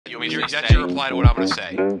That's your reply to what I'm going to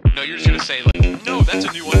say. No, you're just going to say, like, no, that's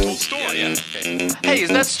a new untold story. Yeah. Okay. Hey, is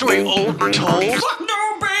that story old or told? Fuck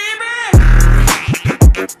no, baby!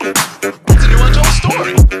 It's a new untold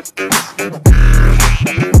story.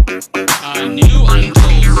 A new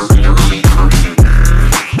untold story.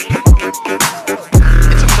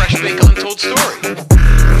 It's a fresh baked untold story.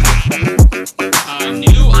 A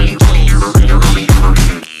new untold story.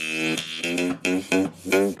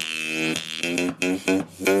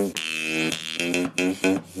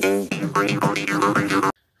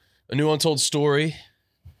 A new untold story,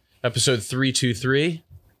 episode 323.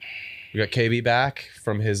 We got KB back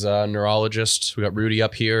from his neurologist. We got Rudy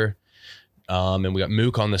up here, and we got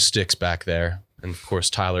Mook on the sticks back there, and of course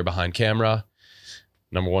Tyler behind camera.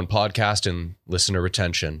 #1 podcast in listener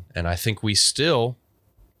retention, and I think we still,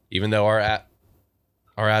 even though our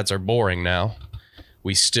ads are boring now,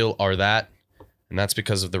 we still are that, and that's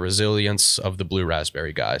because of the resilience of the Blue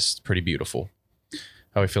Raspberry guys. It's pretty beautiful.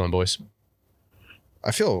 How are we feeling, boys?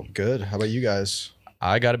 I feel good. How about you guys?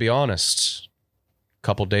 I got to be honest. A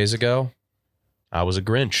couple days ago, I was a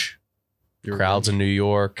Grinch. Crowds in New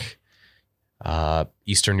York,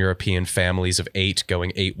 Eastern European families of 8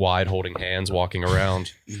 going 8 wide, holding hands, walking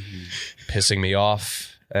around, pissing me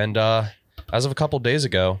off. And as of a couple days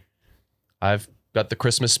ago, I've got the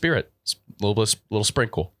Christmas spirit, little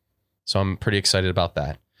sprinkle. So I'm pretty excited about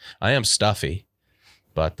that. I am stuffy,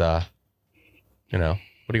 but you know,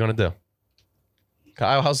 what are you gonna do?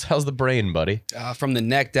 Kyle, how's the brain, buddy? From the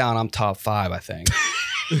neck down, I'm top 5, I think.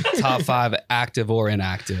 Top 5, active or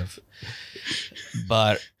inactive.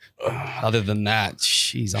 But other than that,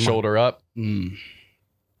 jeez, I'm shoulder up.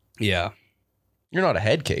 Yeah. You're not a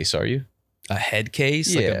head case, are you? A head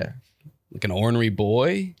case? Yeah. Like an ornery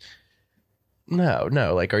boy? No.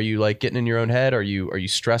 Like, are you like getting in your own head? Are you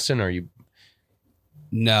stressing? Are you?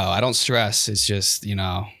 No, I don't stress. It's just, you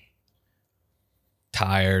know,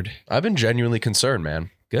 tired. I've been genuinely concerned,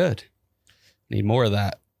 man. Good. Need more of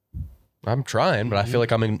that. I'm trying, but I feel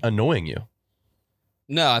like I'm annoying you.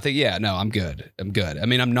 No, I think, yeah, no, I'm good. I'm good. I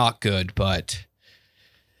mean, I'm not good, but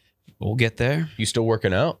we'll get there. You still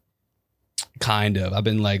working out? Kind of. I've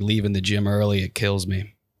been like leaving the gym early. It kills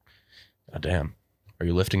me. Oh, damn. Are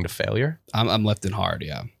you lifting to failure? I'm lifting hard,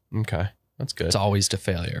 yeah. Okay. That's good. It's always to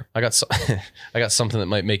failure. I got something that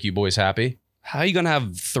might make you boys happy. How are you going to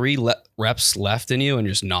have 3 reps left in you and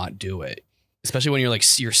just not do it? Especially when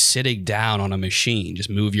you're sitting down on a machine.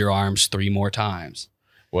 Just move your arms 3 more times.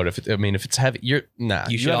 What if it's heavy? You have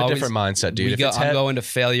a different mindset, dude. I'm going to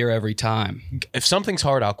failure every time. If something's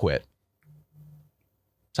hard, I'll quit.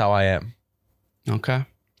 That's how I am. Okay.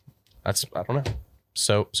 I don't know.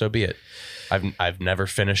 So be it. I've never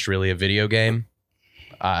finished really a video game.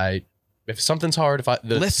 If something's hard,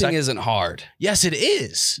 lifting isn't hard. Yes, it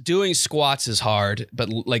is. Doing squats is hard, but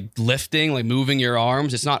like lifting, like moving your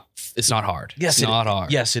arms, it's not hard. Yes, it's not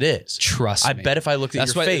hard. Yes, it is. Trust me. I bet if I looked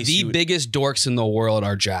at your face, the biggest dorks in the world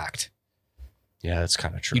are jacked. Yeah, that's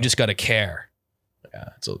kind of true. You just got to care. Yeah,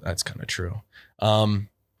 that's kind of true. I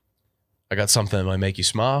got something that might make you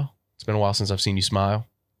smile. It's been a while since I've seen you smile.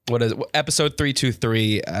 What is it? Episode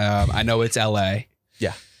 323. I know it's LA.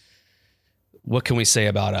 Yeah. What can we say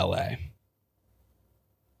about LA?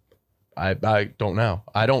 I don't know.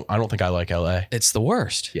 I don't think I like LA. It's the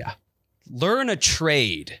worst. Yeah. Learn a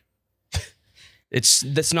trade.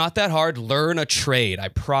 That's not that hard. Learn a trade. I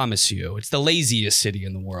promise you. It's the laziest city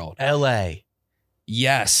in the world. LA.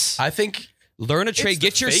 Yes. I think learn a trade.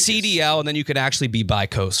 Get your CDL and then you can actually be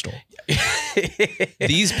bi-coastal.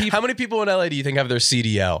 These people. How many people in LA do you think have their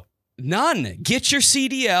CDL? None. Get your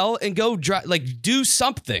CDL and go do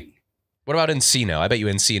something. What about Encino? I bet you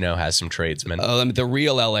Encino has some tradesmen. The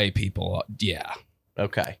real LA people, yeah.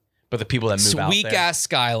 Okay. But the people that move out there. Weak ass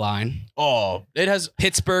skyline. Oh, it has.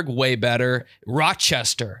 Pittsburgh, way better.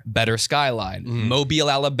 Rochester, better skyline.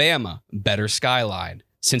 Mobile, Alabama, better skyline.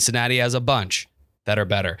 Cincinnati has a bunch that are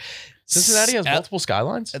better. Cincinnati has multiple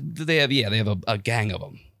skylines? They have a gang of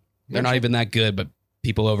them. They're not even that good, but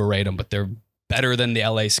people overrate them, but they're better than the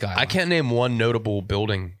LA skyline. I can't name one notable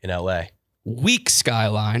building in LA. Weak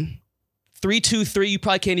skyline. 323, you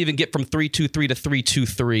probably can't even get from 323 to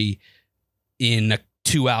 323 in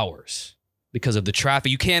 2 hours because of the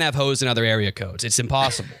traffic. You can't have hose in other area codes. It's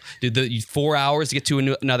impossible. Dude, 4 hours to get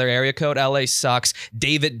to another area code. LA sucks.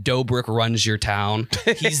 David Dobrik runs your town.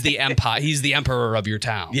 He's the empire. He's the emperor of your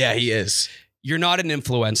town. Yeah, he is. You're not an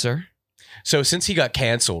influencer. So since he got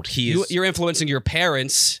canceled, you're influencing your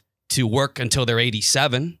parents to work until they're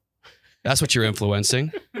 87. That's what you're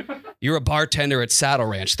influencing. You're a bartender at Saddle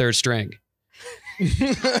Ranch, 3rd string. You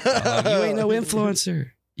ain't no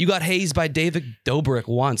influencer. You got hazed by David Dobrik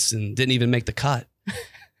once and didn't even make the cut.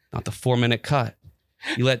 Not the 4-minute cut.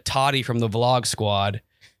 You let Toddy from the Vlog Squad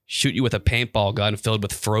shoot you with a paintball gun filled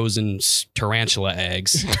with frozen tarantula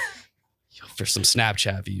eggs for some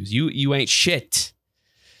Snapchat views. You ain't shit.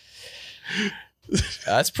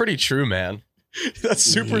 That's pretty true, man. That's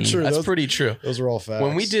super true. That's pretty true. Those are all facts.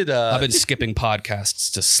 When we did, I've been skipping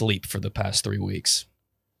podcasts to sleep for the past 3 weeks.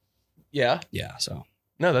 Yeah, So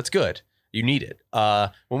no, that's good. You need it.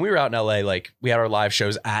 When we were out in LA, like we had our live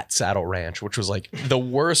shows at Saddle Ranch, which was like the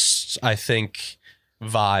worst, I think,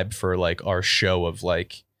 vibe for like our show of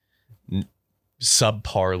like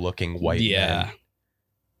subpar looking white men.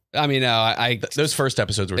 I mean, no, Those first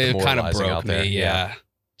episodes were it kind of demoralizing broke out there. me. Yeah.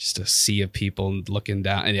 Just a sea of people looking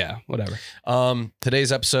down. And yeah, whatever.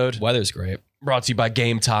 Today's episode Weather's great. brought to you by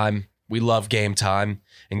Game Time. We love Game Time,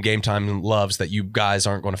 and Game Time loves that you guys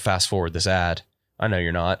aren't going to fast forward this ad. I know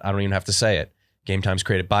you're not. I don't even have to say it. Game Time's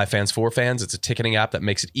created by fans for fans. It's a ticketing app that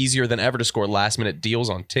makes it easier than ever to score last-minute deals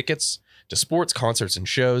on tickets to sports, concerts, and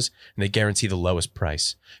shows, and they guarantee the lowest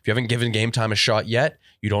price. If you haven't given Game Time a shot yet,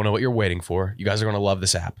 you don't know what you're waiting for. You guys are going to love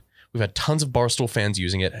this app. We've had tons of Barstool fans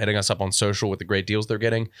using it, hitting us up on social with the great deals they're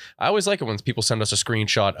getting. I always like it when people send us a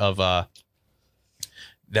screenshot of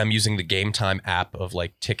them using the Game Time app of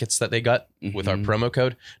like tickets that they got with our promo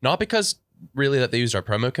code. Not because really that they used our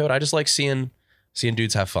promo code. I just like seeing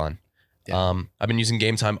dudes have fun. Yeah. I've been using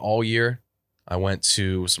Game Time all year. I went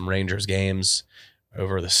to some Rangers games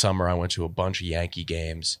over the summer. I went to a bunch of Yankee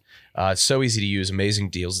games. It's so easy to use,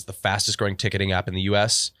 amazing deals. It's the fastest growing ticketing app in the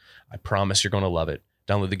US. I promise you're going to love it.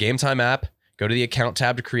 Download the Game Time app, go to the account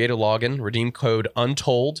tab to create a login, redeem code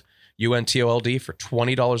Untold, UNTOLD for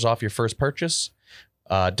 $20 off your first purchase.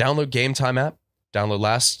 Download Game Time app, download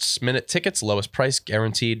last minute tickets, lowest price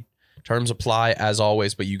guaranteed. Terms apply as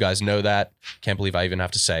always, but you guys know that. Can't believe I even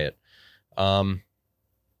have to say it. You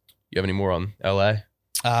have any more on LA?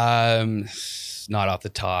 Not off the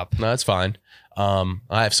top. No, that's fine.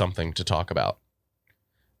 I have something to talk about.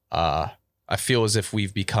 I feel as if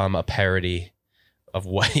we've become a parody of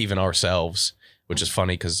what even ourselves, which is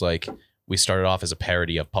funny because like we started off as a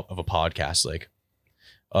parody of a podcast. Like,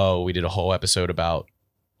 oh, we did a whole episode about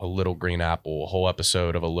a little green apple, a whole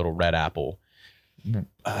episode of a little red apple.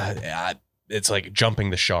 It's like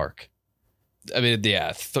jumping the shark. I mean,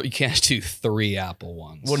 yeah, you can't do 3 apple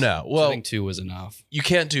ones. Well, no. Well, I think 2 was enough. You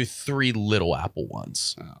can't do 3 little apple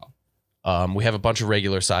ones. Oh. We have a bunch of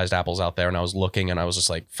regular sized apples out there, and I was looking and I was just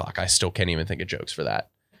like, fuck, I still can't even think of jokes for that.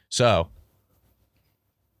 So,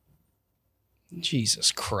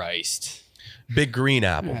 Jesus Christ. big green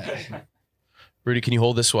apple. Rudy, can you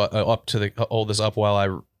hold this hold this up while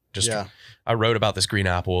I just I wrote about this green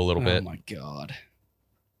apple a little bit. Oh my God.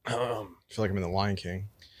 I feel like I'm in the Lion King.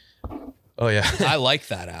 Oh yeah. I like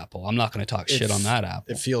that apple. I'm not going to talk shit on that apple.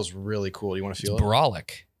 It feels really cool. You want to feel It's it?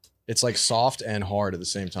 brolic. It's like soft and hard at the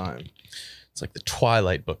same time. It's like the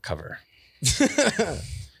Twilight book cover.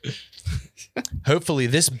 Hopefully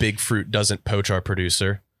this big fruit doesn't poach our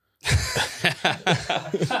producer.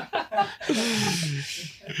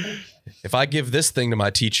 If I give this thing to my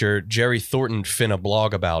teacher, Jerry Thornton finna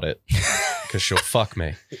blog about it because she'll fuck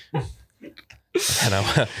me. And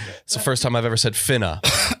it's the first time I've ever said finna.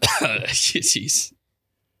 Jeez.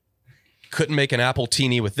 Couldn't make an apple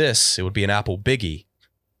teeny with this. It would be an apple biggie.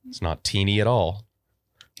 It's not teeny at all.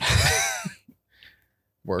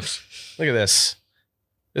 Works. Look at this.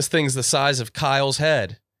 This thing's the size of Kyle's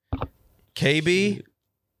head. KB,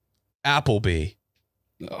 Applebee.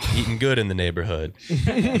 Oh. Eating good in the neighborhood.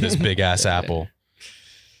 This big ass apple.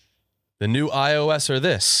 The new iOS or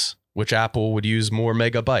this? Which apple would use more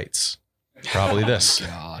megabytes? Probably this.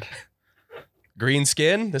 God. Green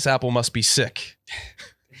skin? This apple must be sick.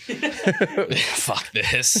 Fuck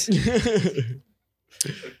this.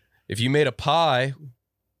 If you made a pie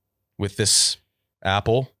with this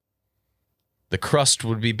apple, the crust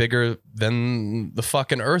would be bigger than the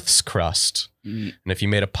fucking Earth's crust. And if you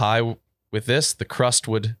made a pie with this, the crust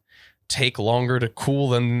would take longer to cool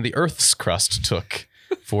than the Earth's crust took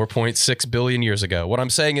 4.6 billion years ago. What I'm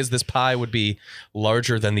saying is this pie would be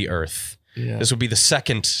larger than the Earth. Yeah. This would be the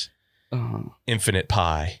second infinite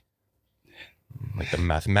pie. Like the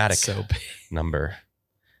mathematic So big. number.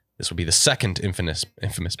 This would be the second infamous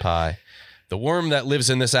pie. The worm that lives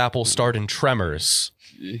in this apple starred in Tremors.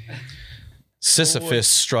 Sisyphus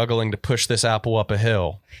struggling to push this apple up a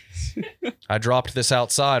hill. I dropped this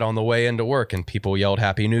outside on the way into work and people yelled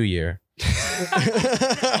Happy New Year.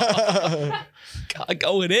 God,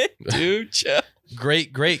 going in, dude. Chill.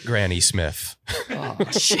 Great Granny Smith. Oh,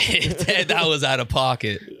 shit. That was out of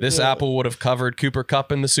pocket. This apple would have covered Cooper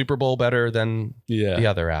Kupp in the Super Bowl better than the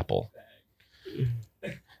other apple.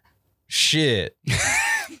 Shit.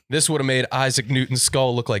 This would have made Isaac Newton's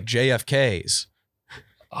skull look like JFK's.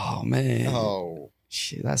 Oh man. Oh.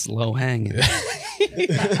 Shit, that's low hanging.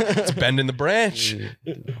 It's bending the branch.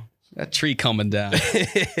 That tree coming down.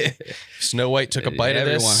 Snow White took a bite of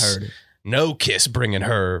this. Everyone heard it. No kiss bringing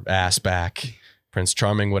her ass back. Prince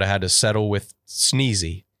Charming would have had to settle with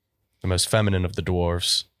Sneezy, the most feminine of the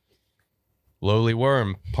dwarves. Lowly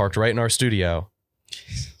Worm parked right in our studio.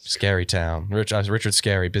 Scary town. Richard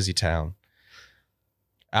Scary, busy town.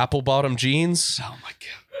 Apple bottom jeans. Oh my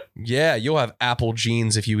god. Yeah, you'll have apple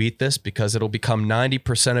genes if you eat this because it'll become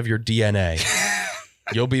 90% of your DNA.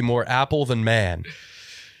 You'll be more apple than man.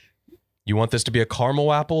 You want this to be a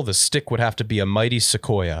caramel apple? The stick would have to be a mighty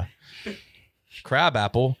sequoia. Crab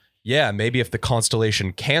apple? Yeah, maybe if the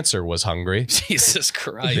constellation Cancer was hungry. Jesus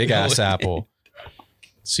Christ. Big ass apple.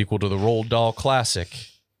 Sequel to the Roald Dahl classic.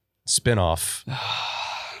 Spinoff.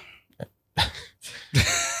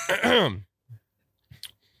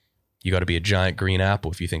 You got to be a giant green apple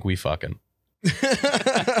if you think we fucking.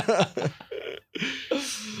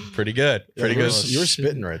 Pretty good. Pretty good. You were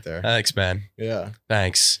spitting right there. Thanks, man. Yeah.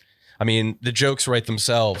 Thanks. I mean, the jokes write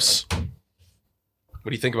themselves. What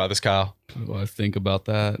do you think about this, Kyle? What do I think about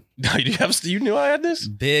that? You knew I had this?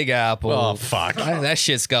 Big Apple. Oh, fuck. That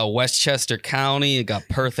shit's got Westchester County. It got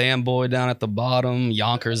Perth Amboy down at the bottom.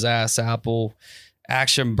 Yonkers ass apple.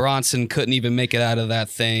 Action Bronson couldn't even make it out of that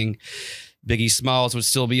thing. Biggie Smalls would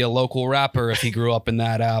still be a local rapper if he grew up in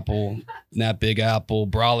that apple, in that Big Apple.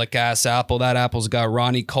 Brolic ass apple. That apple's got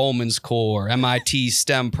Ronnie Coleman's core, MIT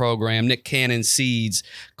STEM program, Nick Cannon seeds.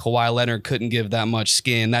 Kawhi Leonard couldn't give that much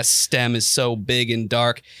skin. That stem is so big and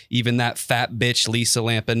dark. Even that fat bitch Lisa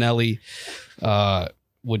Lampanelli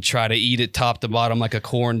would try to eat it top to bottom like a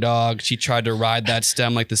corn dog. She tried to ride that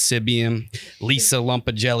stem like the Sibian. Lisa Lump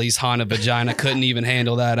of Jelly's Hana vagina couldn't even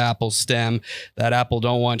handle that apple stem. That apple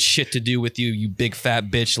don't want shit to do with you, you big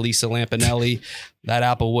fat bitch, Lisa Lampanelli. That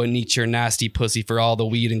apple wouldn't eat your nasty pussy for all the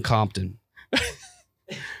weed in Compton.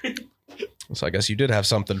 So I guess you did have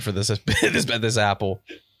something for this this apple.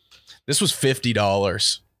 This was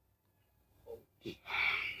 $50.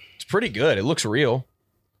 It's pretty good. It looks real,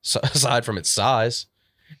 aside from its size.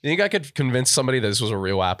 You think I could convince somebody that this was a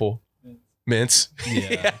real apple? Mints.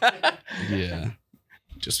 Yeah. Yeah.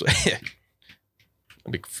 Just it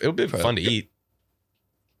would be fun to eat.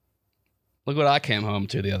 Look what I came home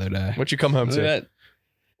to the other day. What you come home to? That,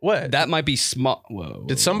 What? that might be small. Whoa.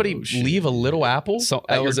 Did somebody shit. leave a little apple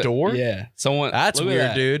at your door? Yeah. Someone. That's look at weird,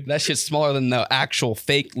 that. dude. That shit's smaller than the actual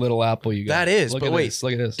fake little apple you got. That is, Look but at wait. this.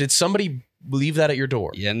 Look at this. Did somebody leave that at your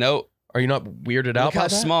door? Yeah. No. Are you not weirded out Look by how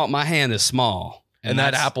that? small. My hand is small. And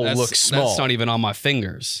that apple looks small. That's not even on my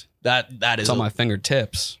fingers. That is It's on my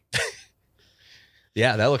fingertips.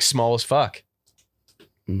 yeah, that looks small as fuck.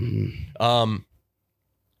 Mm-hmm.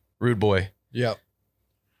 Rude boy. Yep.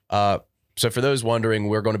 So for those wondering,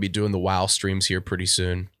 we're going to be doing the WoW streams here pretty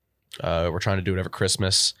soon. We're trying to do it over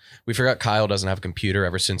Christmas. We forgot Kyle doesn't have a computer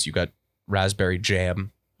ever since you got Raspberry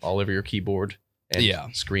Jam all over your keyboard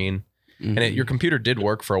and screen. Mm-hmm. And your computer did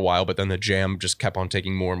work for a while, but then the jam just kept on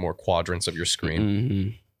taking more and more quadrants of your screen Mm-hmm.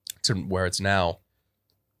 to where it's now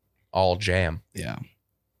all jam. Yeah.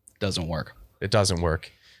 Doesn't work. It doesn't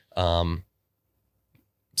work.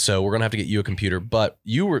 So we're going to have to get you a computer, but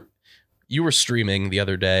you were streaming the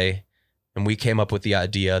other day and we came up with the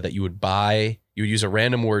idea that you would use a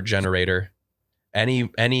random word generator,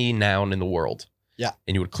 any noun in the world. Yeah.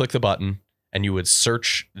 And you would click the button and you would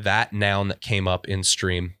search that noun that came up in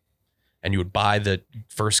stream and you would buy the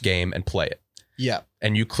first game and play it. Yeah.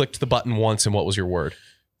 And you clicked the button once and what was your word?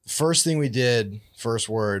 First thing we did, first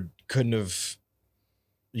word, it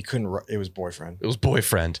was boyfriend. It was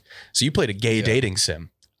boyfriend. So you played a gay dating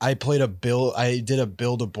sim. I did a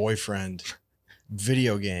build a boyfriend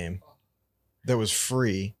video game that was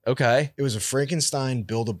free. Okay. It was a Frankenstein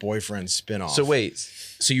build a boyfriend spinoff. So wait,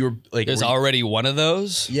 so you were like, There's already one of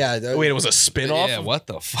those? Yeah. wait, it was a spin-off? Yeah, what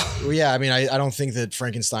the fuck? Well, yeah, I mean, I don't think that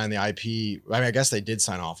Frankenstein, the IP, I mean, I guess they did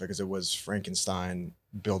sign off it because it was Frankenstein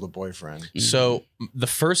build a boyfriend. So the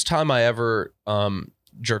first time I ever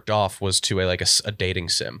jerked off was to a dating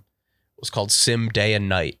sim. It was called Sim Day and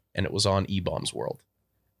Night, and it was on E-Bombs World.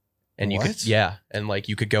 And you What? could, yeah, and like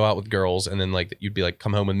you could go out with girls, and then like you'd be like,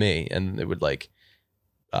 "Come home with me," and it would like,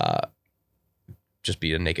 just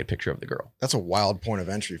be a naked picture of the girl. That's a wild point of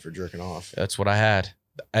entry for jerking off. That's what I had.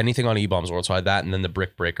 Anything on E-Bombs World, so I had that, and then the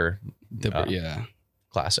Brick Breaker, Yeah.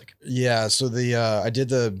 classic. Yeah, so I did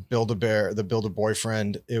the build a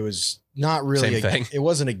boyfriend. It was not really Same thing. It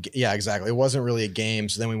wasn't yeah, exactly. It wasn't really a game.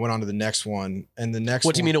 So then we went on to the next one, and the next.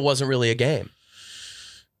 What do you mean it wasn't really a game?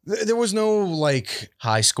 There was no like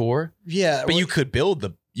High score, yeah, but you could build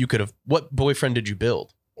what boyfriend did you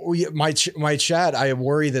build? Oh yeah, my chat. I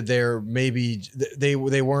worry that they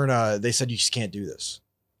weren't. They said you just can't do this.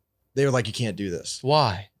 They were like, you can't do this.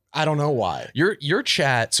 Why? I don't know why. Your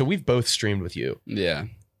chat. So we've both streamed with you. Yeah.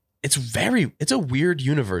 It's a weird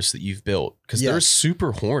universe that you've built because they're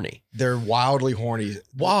super horny. They're wildly horny.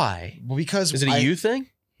 Why? Well, because is it a you thing?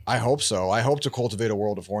 I hope so. I hope to cultivate a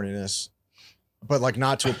world of horniness, but like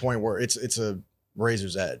not to a point where it's a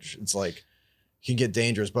razor's edge. It's like can get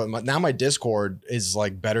dangerous. But now my Discord is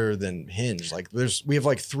like better than Hinge. Like we have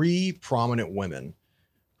like 3 prominent women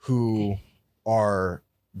who are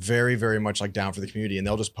very, very much like down for the community, and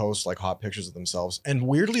they'll just post like hot pictures of themselves. And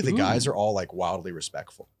weirdly, the guys are all like wildly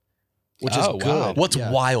respectful, which is good. Wow. What's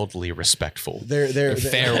wildly respectful? They're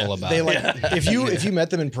feral about it. Like if you met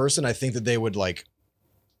them in person, I think that they would like.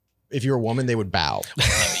 If you're a woman, they would bow.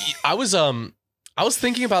 I was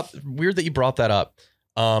thinking about weird that you brought that up.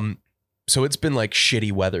 So it's been like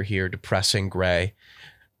shitty weather here, depressing, gray.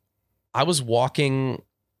 I was walking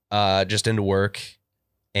just into work,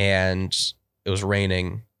 and it was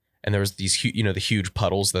raining, and there was these the huge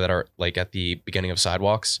puddles that are like at the beginning of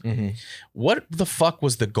sidewalks. Mm-hmm. What the fuck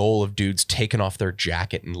was the goal of dudes taking off their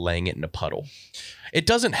jacket and laying it in a puddle? It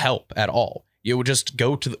doesn't help at all. You would just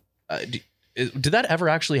go to the did that ever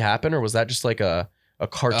actually happen, or was that just like a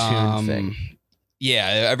cartoon thing?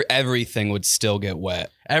 Yeah, everything would still get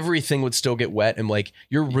wet. Everything would still get wet, and like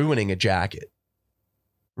you're ruining a jacket.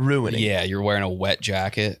 Ruining. Yeah, you're wearing a wet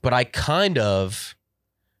jacket. But I kind of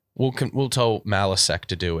we'll tell Malisek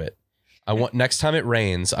to do it. I want next time it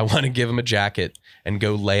rains, I want to give him a jacket and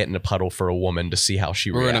go lay it in a puddle for a woman to see how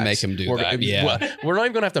she reacts. We're gonna make him do that. Yeah, we're not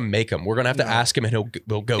even gonna have to make him. We're gonna have to ask him, and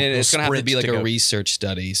he'll go. And it's gonna have to be like a research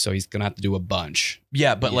study, so he's gonna have to do a bunch.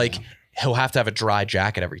 Yeah, but like he'll have to have a dry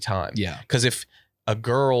jacket every time. Yeah, because if a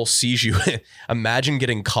girl sees you, imagine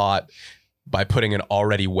getting caught by putting an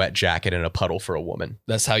already wet jacket in a puddle for a woman.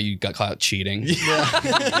 That's how you got caught cheating. Yeah.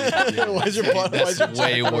 Why's your butt? That's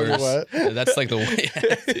way worse. That's like the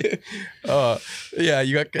way. Yeah,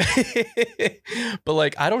 you got. But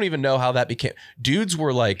like, I don't even know how that became. Dudes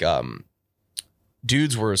were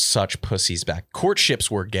such pussies back.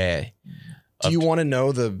 Courtships were gay. Do you want to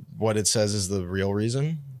know what it says is the real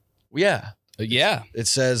reason? Yeah. Yeah. It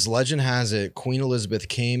says, legend has it, Queen Elizabeth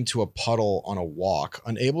came to a puddle on a walk,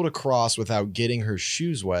 unable to cross without getting her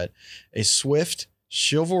shoes wet. A swift,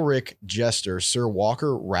 chivalric jester, Sir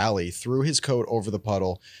Walter Raleigh, threw his coat over the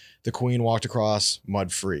puddle. The Queen walked across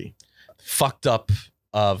mud-free. Fucked up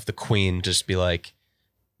of the Queen just be like,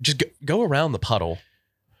 just go around the puddle.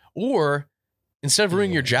 Or instead of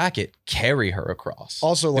ruining your jacket, carry her across.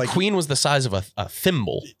 Also, like the Queen was the size of a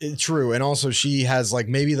thimble. True, and also she has like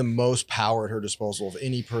maybe the most power at her disposal of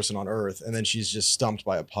any person on Earth, and then she's just stumped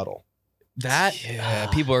by a puddle.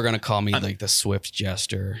 People are gonna call me like the swift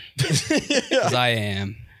jester, because I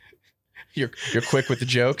am. You're quick with the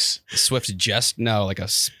jokes. Swift jest? No, like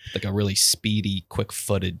a really speedy,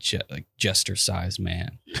 quick-footed jester-sized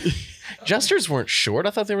man. Jesters weren't short. I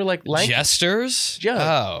thought they were like lanky. Jesters? Yeah.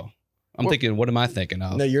 Oh. I'm thinking, what am I thinking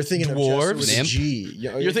of? No, you're thinking dwarves. Of with a G.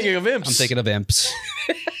 You're thinking of imps. I'm thinking of imps.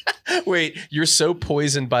 Wait, you're so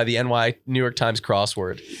poisoned by the New York Times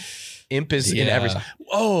crossword. Imp is in every.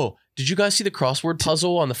 Oh, did you guys see the crossword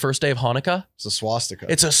puzzle on the first day of Hanukkah? It's a swastika.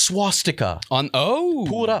 It's a swastika.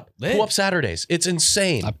 Pull it up. Lit. Pull up Saturdays. It's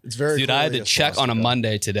insane. It's very. Dude, I had to check on a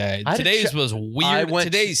Monday today. Today's was weird.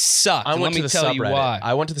 Today's sucked. Let me tell you why.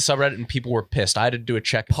 I went to the subreddit and people were pissed. I had to do a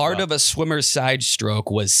check. Part of a swimmer's side stroke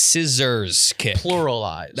was scissors kick.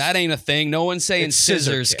 Pluralized. That ain't a thing. No one's saying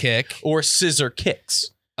scissors kick. Or scissor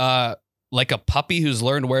kicks. Like a puppy who's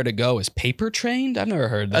learned where to go is paper trained? I've never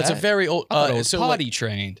heard that. That's a very old. Potty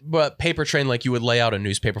trained. But paper trained, like you would lay out a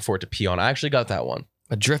newspaper for it to pee on. I actually got that one.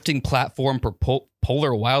 A drifting platform for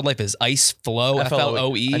polar wildlife is ice flow.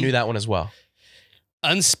 FLOE. I knew that one as well.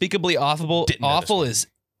 Unspeakably awful is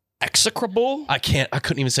execrable. I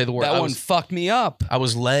couldn't even say the word. That one fucked me up. I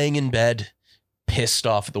was laying in bed, pissed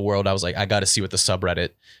off at the world. I was like, I got to see what the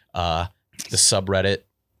subreddit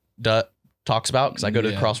talks about, because I go to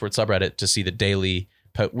the crossword subreddit to see the daily.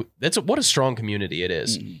 What a strong community it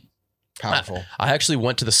is. Powerful. I actually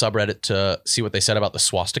went to the subreddit to see what they said about the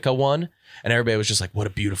swastika one, and everybody was just like, "What a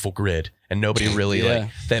beautiful grid," and nobody really like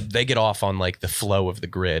they get off on like the flow of the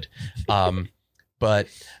grid. But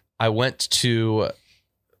I went to,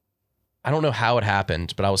 I don't know how it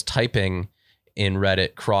happened, but I was typing in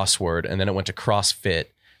Reddit crossword, and then it went to CrossFit,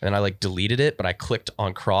 and then I like deleted it, but I clicked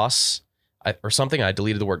on cross. Or something, I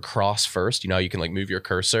deleted the word cross first. You know, you can like move your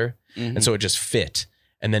cursor. And so it just fit.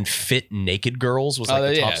 And then fit naked girls was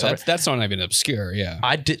like the top subreddit. That's not even obscure, yeah.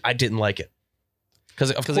 I didn't like it. Because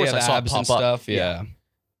of course I saw it pop and up. Stuff, yeah.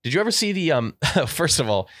 Did you ever see the first of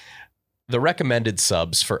all, the recommended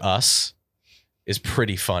subs for us is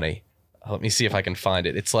pretty funny. Let me see if I can find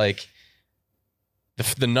it. It's like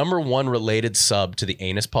the number one related sub to the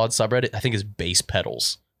Anus Pod subreddit, I think, is bass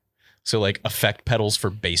pedals. So like effect pedals for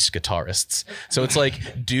bass guitarists. So it's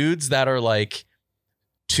like dudes that are like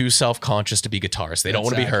too self-conscious to be guitarists. They don't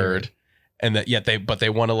want to be heard. And that yet they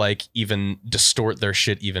want to like even distort their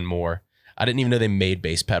shit even more. I didn't even know they made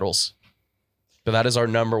bass pedals. But that is our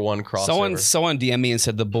number one crossover. Someone DM'd me and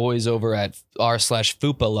said the boys over at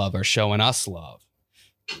r/Fupa Love are showing us love.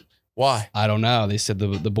 Why? I don't know. They said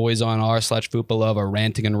the boys on r/Fupa Love are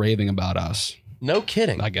ranting and raving about us. No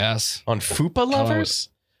kidding. I guess. On Fupa lovers?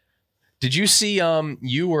 Did you see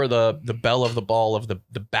you were the belle of the ball of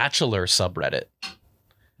the Bachelor subreddit?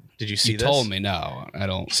 Did you see this? You told me. No, I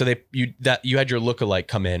don't. So you had your lookalike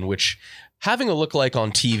come in, which having a lookalike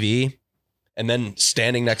on TV and then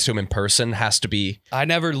standing next to him in person has to be. I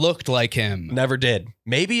never looked like him. Never did.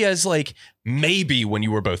 Maybe when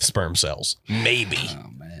you were both sperm cells. Maybe.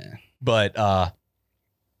 Oh man. But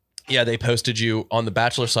yeah, they posted you on the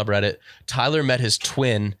Bachelor subreddit. Tyler met his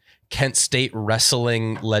twin, Kent State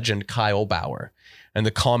wrestling legend Kyle Bauer. And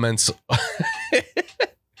the comments,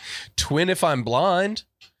 twin if I'm blind.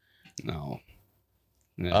 No.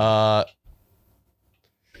 Yeah.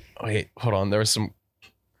 Wait, hold on. There was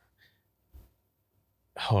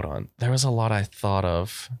a lot I thought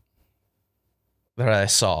of that I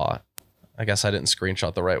saw. I guess I didn't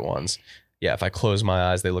screenshot the right ones. Yeah, if I close my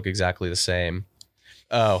eyes, they look exactly the same.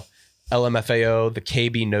 Oh, LMFAO, the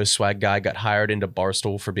KB no swag guy got hired into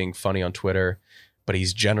Barstool for being funny on Twitter, but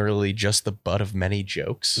he's generally just the butt of many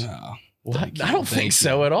jokes. No. What? I don't think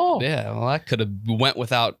so at all. Yeah, well, that could have went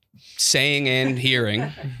without saying and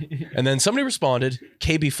hearing. And then somebody responded,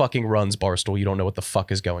 KB fucking runs Barstool. You don't know what the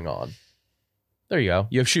fuck is going on. There you go.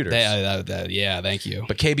 You have shooters. Yeah, thank you.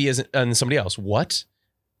 But KB isn't, and somebody else, what?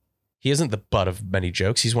 He isn't the butt of many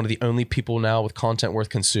jokes. He's one of the only people now with content worth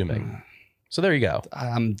consuming. So there you go.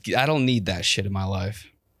 I don't need that shit in my life.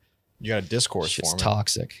 You got a discourse Shit's for me.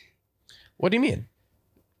 toxic. What do you mean?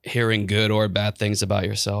 Hearing good or bad things about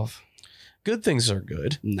yourself. Good things are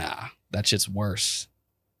good. Nah, that shit's worse.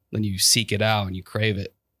 Then you seek it out and you crave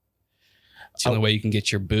it. It's the only way you can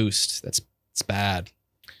get your boost. It's bad.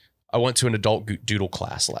 I went to an adult doodle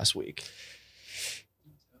class last week.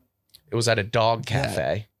 It was at a dog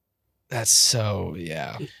cafe. That's so,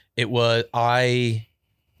 yeah. I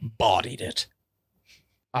bodied it.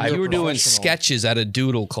 You were doing sketches at a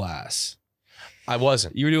doodle class. I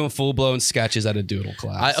wasn't. You were doing full-blown sketches at a doodle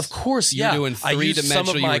class. Of course, yeah. You were doing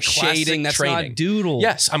three-dimensional, you were shading. That's not doodle.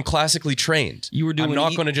 Yes, I'm classically trained. You were doing. I'm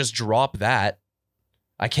not going to just drop that.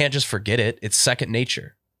 I can't just forget it. It's second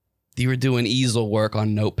nature. You were doing easel work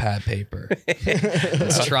on notepad paper.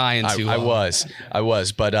 It's trying to. I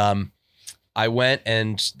was. But I went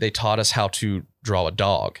and they taught us how to draw a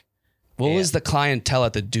dog. What was the clientele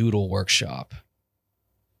at the doodle workshop?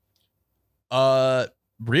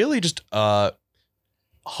 Really just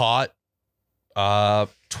hot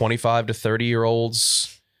 25 to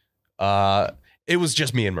 30-year-olds. It was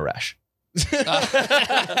just me and Maresh.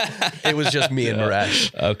 It was just me and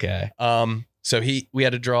Maresh. Okay. So we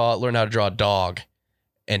had to learn how to draw a dog,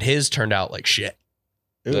 and his turned out like shit.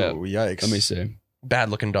 Ooh, yikes. Let me see. Bad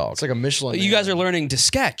looking dog. It's like a Michelin. You guys are learning to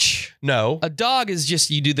sketch. No. A dog is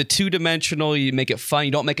just, you do the two-dimensional, you make it fun,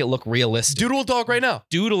 you don't make it look realistic. Doodle a dog right now.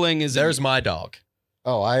 Doodling is... There's my dog.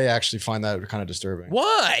 Oh, I actually find that kind of disturbing.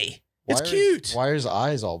 Why? It's cute. Why are his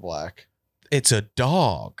eyes all black? It's a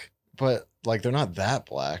dog. But like they're not that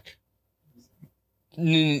black.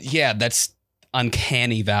 Yeah, that's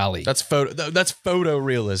uncanny valley. That's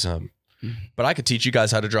photorealism. But I could teach you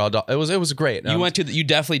guys how to draw a dog. It was great. You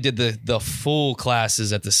definitely did the full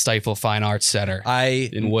classes at the Stifle Fine Arts Center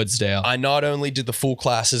in Woodsdale. I not only did the full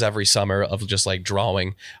classes every summer of just like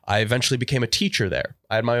drawing, I eventually became a teacher there.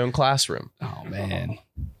 I had my own classroom. Oh man.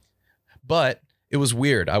 But it was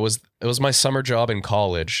weird. It was my summer job in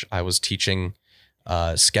college. I was teaching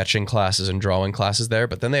sketching classes and drawing classes there,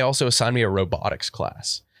 but then they also assigned me a robotics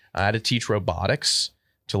class. I had to teach robotics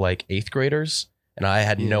to like 8th graders. And I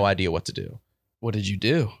had no idea what to do. What did you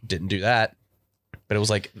do? Didn't do that. But it was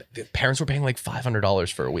like, the parents were paying like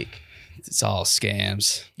 $500 for a week. It's all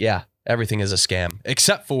scams. Yeah, everything is a scam.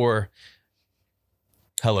 Except for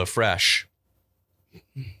HelloFresh.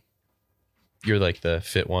 You're like the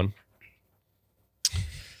fit one.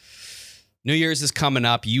 New Year's is coming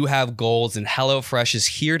up. You have goals, and HelloFresh is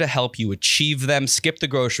here to help you achieve them. Skip the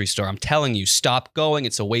grocery store. I'm telling you, stop going.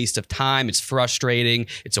 It's a waste of time. It's frustrating.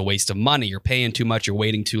 It's a waste of money. You're paying too much. You're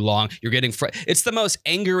waiting too long. You're getting it's the most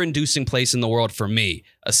anger-inducing place in the world for me.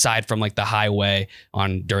 aside from like the highway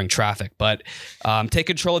during traffic. But take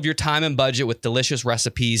control of your time and budget with delicious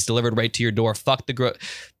recipes delivered right to your door.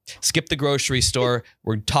 Skip the grocery store.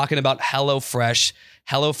 We're talking about HelloFresh.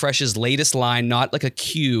 HelloFresh's latest line, not like a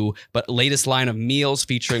queue, but latest line of meals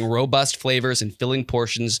featuring robust flavors and filling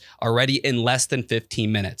portions already in less than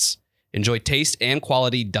 15 minutes. Enjoy taste and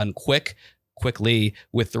quality done quickly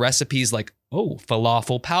with recipes like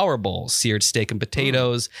falafel power bowls, seared steak and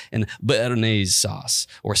potatoes, and béarnaise sauce,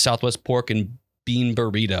 or Southwest pork and bean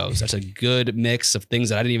burritos. That's a good mix of things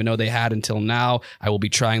that I didn't even know they had until now. I will be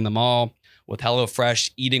trying them all. With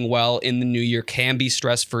HelloFresh, eating well in the new year can be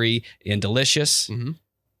stress-free and delicious. Mm-hmm.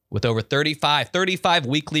 With over 35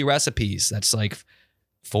 weekly recipes, that's like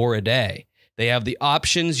 4 a day. They have the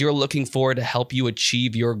options you're looking for to help you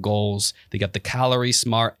achieve your goals. They got the calorie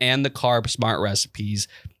smart and the carb smart recipes.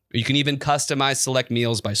 You can even customize select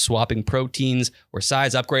meals by swapping proteins or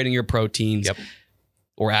size, upgrading your proteins,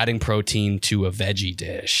 or adding protein to a veggie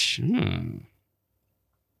dish.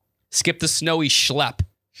 Skip the snowy schlep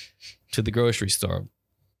to the grocery store.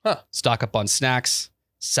 Stock up on snacks,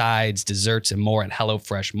 sides, desserts, and more at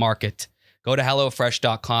HelloFresh Market. Go to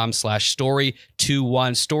HelloFresh.com/story21,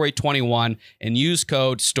 story21, and use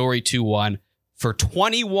code story21 for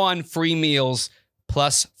 21 free meals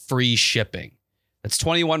plus free shipping. That's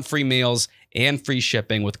 21 free meals and free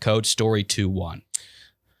shipping with code story21.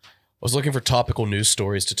 I was looking for topical news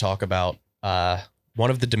stories to talk about. One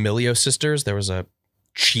of the D'Amelio sisters, there was a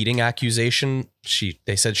cheating accusation.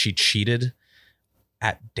 They said she cheated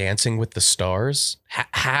at Dancing with the Stars.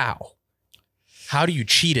 How? How do you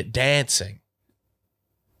cheat at dancing?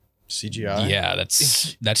 CGI? Yeah,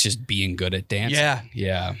 that's just being good at dancing.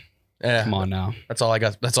 Yeah. Come on now. That's all I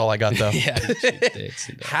got. That's all I got, though.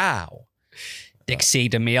 How? Dixie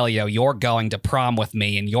D'Amelio, you're going to prom with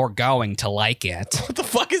me and you're going to like it. What the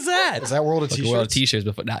fuck is that? Is that World of T-shirts? World of T-shirts.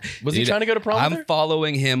 Before, was he trying to go to prom with her? I'm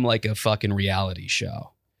following him like a fucking reality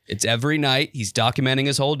show. It's every night. He's documenting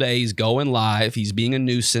his whole day. He's going live. He's being a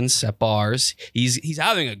nuisance at bars. He's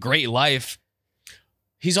having a great life.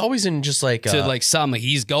 He's always in just like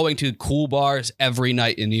he's going to cool bars every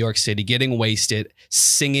night in New York City, getting wasted,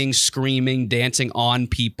 singing, screaming, dancing on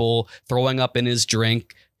people, throwing up in his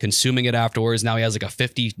drink, consuming it afterwards. Now he has like a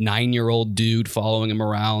 59-year-old dude following him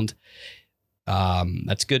around.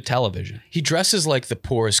 That's good television. He dresses like the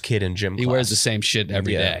poorest kid in gym class. He wears the same shit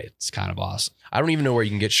every day. It's kind of awesome. I don't even know where you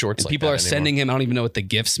can get shorts. And people are sending him. I don't even know what the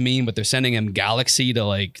gifts mean, but they're sending him Galaxy to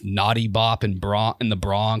like Naughty Bop in the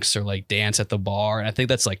Bronx or like dance at the bar. And I think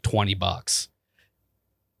that's like $20.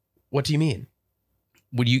 What do you mean?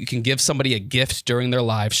 When you can give somebody a gift during their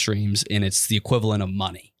live streams, and it's the equivalent of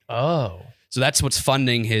money. Oh, so that's what's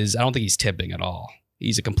funding his. I don't think he's tipping at all.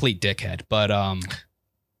 He's a complete dickhead, but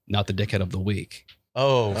not the dickhead of the week.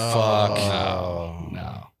 Oh fuck!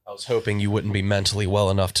 No. I was hoping you wouldn't be mentally well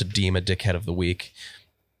enough to deem a dickhead of the week.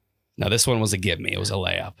 No, this one was a give me. It was a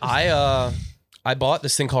layup. I bought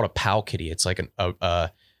this thing called a Pow Kitty. It's like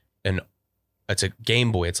it's a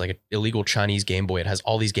Game Boy. It's like an illegal Chinese Game Boy. It has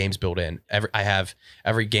all these games built in. I have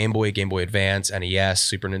every Game Boy, Game Boy Advance, NES,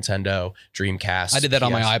 Super Nintendo, Dreamcast. I did that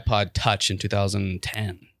on my iPod Touch in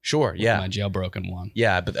 2010. Sure, yeah. My jailbroken one.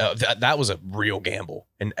 Yeah, but that was a real gamble.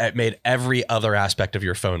 And it made every other aspect of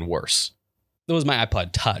your phone worse. That was my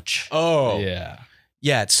iPod Touch. Oh. Yeah.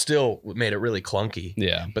 Yeah, it still made it really clunky.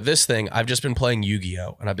 Yeah. But this thing, I've just been playing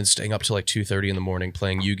Yu-Gi-Oh! And I've been staying up till like 2:30 in the morning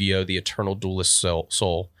playing Yu-Gi-Oh! The Eternal Duelist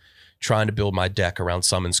Soul, trying to build my deck around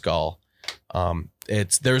Summon Skull.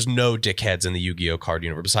 There's no dickheads in the Yu-Gi-Oh! Card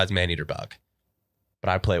universe besides Maneater Bug. But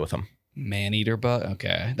I play with them. Maneater Bug?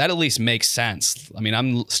 Okay. That at least makes sense. I mean,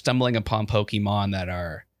 I'm stumbling upon Pokemon that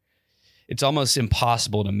are... It's almost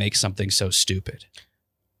impossible to make something so stupid.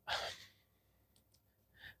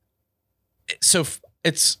 So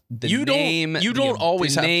it's the you name, don't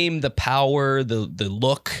always the have name, the power, the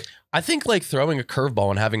look. I think like throwing a curveball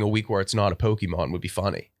and having a week where it's not a Pokemon would be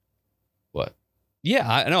funny. What? Yeah,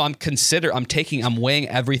 I know. I'm weighing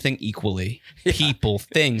everything equally. Yeah. People,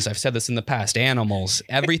 things. I've said this in the past. Animals,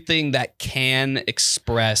 everything that can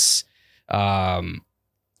express, can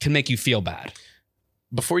make you feel bad.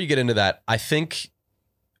 Before you get into that, I think.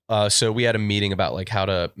 So we had a meeting about like how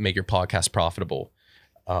to make your podcast profitable.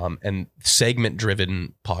 And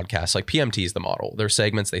segment-driven podcasts, like PMT is the model. Their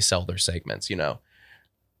segments, they sell their segments, you know.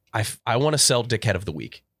 I want to sell Dickhead of the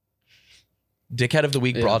Week. Dickhead of the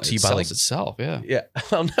Week brought to you by like itself, yeah. Yeah.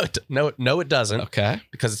 Well, no, it doesn't. Okay.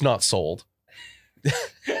 Because it's not sold.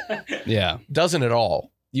 Yeah. Doesn't at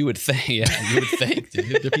all. You would think, yeah. You would think.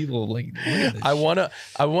 Dude. The people like. I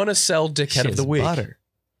wanna sell Dickhead of the Week. Butter.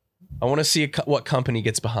 I want to see what company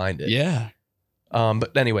gets behind it. Yeah.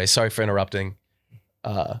 But anyway, sorry for interrupting.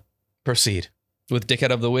 Proceed. With Dickhead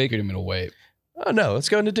of the Week, or do you want me to wait? Oh, no, let's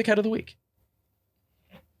go into Dickhead of the Week.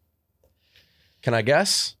 Can I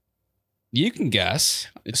guess? You can guess.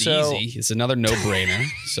 It's So- easy. It's another no-brainer,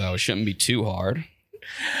 so it shouldn't be too hard.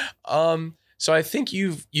 So I think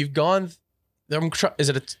you've gone. Is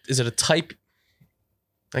it a type?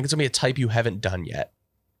 I think it's gonna be a type you haven't done yet.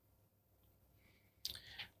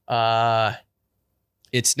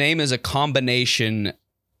 Its name is a combination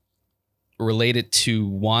related to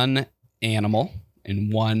one animal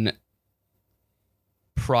and one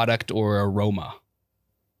product or aroma.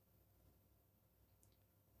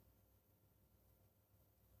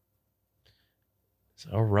 So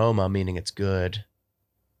aroma meaning it's good.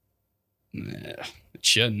 It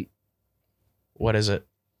shouldn't. What is it?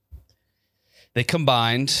 They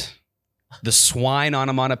combined the swine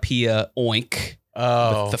onomatopoeia oink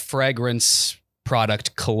Oh, with the fragrance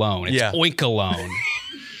product cologne. It's Yeah. oinkalone.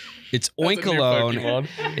 It's That's a new oinkalone.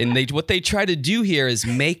 Pokemon. And what they try to do here is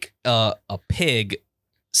make a pig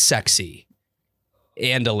sexy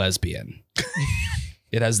and a lesbian.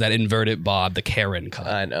 It has that inverted bob, the Karen cut.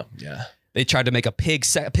 I know. Yeah. They tried to make a pig.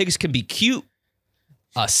 Pigs can be cute.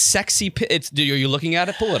 A sexy pig. Are you looking at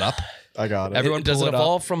it? Pull it up. I got it. Everyone Does pull it it up.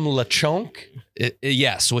 evolve from Lechonk?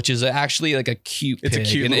 Yes, which is actually like a cute pig. It's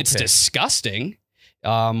a cute and little it's pig. disgusting.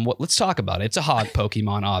 Let's talk about it. It's a hog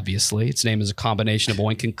Pokemon, obviously. Its name is a combination of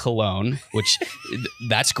Oink and Cologne, which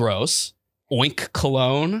that's gross. Oink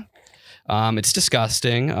Cologne. It's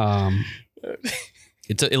disgusting.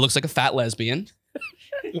 It looks like a fat lesbian.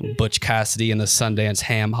 Butch Cassidy and the Sundance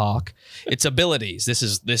Ham Hawk. Its abilities. This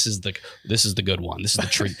is the good one. This is the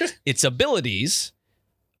treat. Its abilities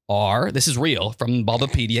are, this is real from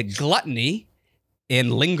Bulbapedia, gluttony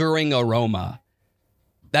and lingering aroma.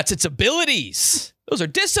 That's its abilities. Those are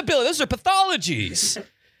disabilities. Those are pathologies.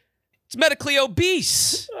 It's medically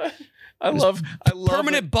obese. I love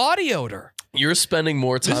Permanent body odor. You're spending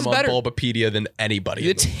more This is time on better. Bulbapedia than anybody.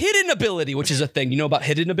 It's hidden ability, which is a thing. You know about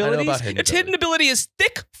hidden know abilities? about hidden Its ability. hidden ability is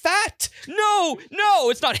thick fat. No,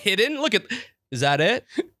 it's not hidden. Look at, is that it?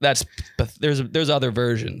 There's other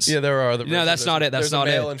versions. Yeah, there are other. No, that's not it. That's There's not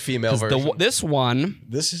a male it. and female 'Cause version. this one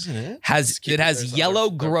This isn't it. has keep it. There's yellow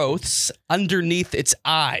other- growths underneath its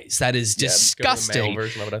eyes. That is Yeah, just go to the male disgusting.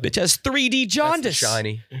 version of it, I think. It has 3D That's the jaundice.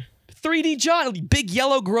 shiny. 3D jaundice. Big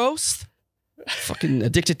yellow growth. Fucking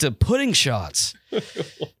addicted to pudding shots.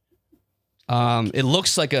 It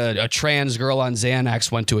looks like a trans girl on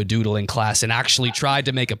Xanax went to a doodling class and actually tried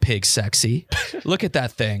to make a pig sexy. Look at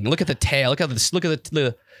that thing. Look at the tail. Look at the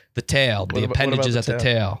tail. The about appendages the at the tail?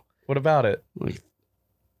 tail. What about it?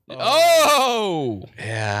 Oh!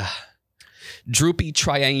 Yeah. Droopy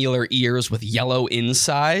triangular ears with yellow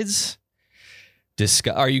insides.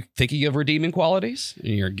 Are you thinking of redeeming qualities?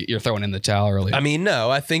 You're throwing in the towel early. I mean,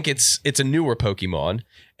 no. I think it's a newer Pokemon,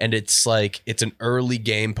 and it's an early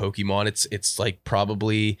game Pokemon. It's like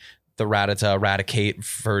probably the Rattata Eradicate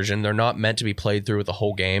version. They're not meant to be played through with the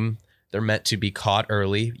whole game. They're meant to be caught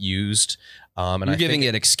early, used. And You're giving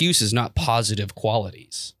it excuses, not positive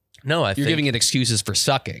qualities. No, You're giving it excuses for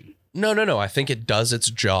sucking. No. I think it does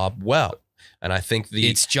its job well, and I think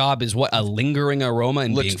Its job is what? A lingering aroma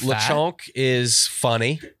and being fat? Lechonk is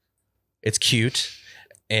funny. It's cute.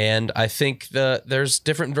 And I think there's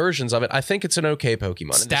different versions of it. I think it's an okay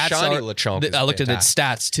Pokemon. And the shiny Lechonk is I looked at its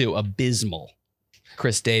fantastic. stats too. Abysmal.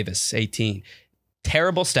 Chris Davis, 18.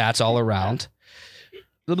 Terrible stats all around.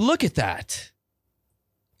 Look at that.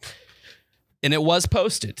 And it was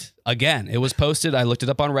posted. Again, it was posted. I looked it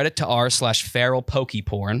up on Reddit to r/feral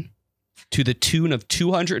pokeporn to the tune of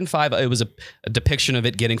 205. It was a depiction of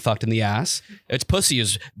it getting fucked in the ass. Its pussy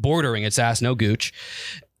is bordering its ass, no gooch.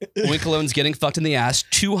 Winkalone's getting fucked in the ass.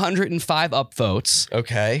 205 upvotes.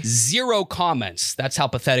 Okay. 0 comments. That's how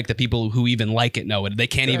pathetic the people who even like it know it. They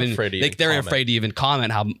can't They're even. afraid to even They're comment. afraid to even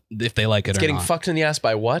comment if they like it It's or getting not. fucked in the ass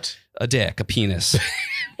by what? A dick, a penis.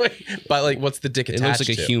 By like, what's the dick It attached looks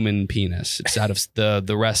like a to? human penis. It's out of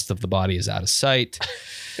the rest of the body is out of sight.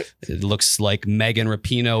 It looks like Megan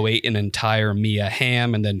Rapinoe ate an entire Mia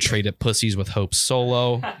ham and then traded pussies with Hope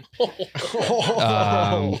Solo.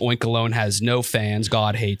 Winkalone has no fans.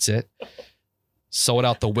 God hates it. Sold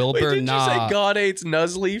out the Wilbur. Wait, did you say God hates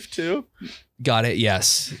Nuzleaf too? Got it.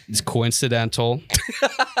 Yes, it's coincidental.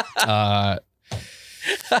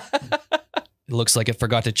 It looks like it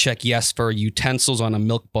forgot to check yes for utensils on a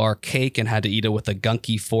Milk Bar cake and had to eat it with a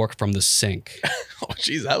gunky fork from the sink. Oh,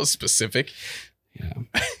 geez, that was specific. Yeah.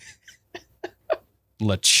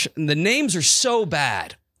 The names are so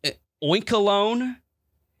bad. Oinkalone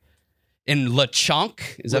and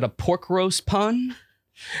Lechonk. Is that a pork roast pun?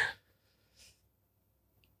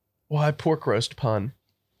 Why pork roast pun?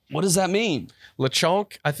 What does that mean?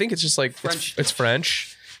 Lechonk, I think it's just like French. It's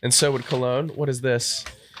French, and so would cologne. What is this?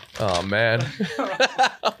 Oh man.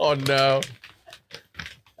 Oh no.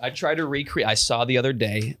 I tried to recreate. I saw the other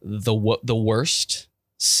day the worst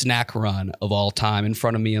snack run of all time in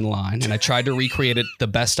front of me in line, and I tried to recreate it the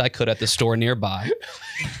best I could at the store nearby.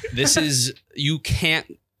 This is, you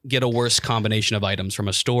can't get a worse combination of items from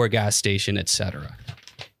a store, gas station, etc.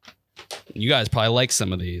 You guys probably like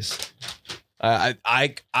some of these.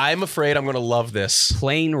 I'm afraid I'm gonna love this.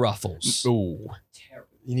 Plain Ruffles. Ooh.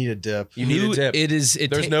 You need a dip. You need a dip. It is.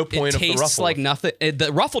 There's no point it of the tastes Ruffle. like nothing.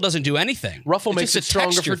 The Ruffle doesn't do anything. Ruffle It's makes just it a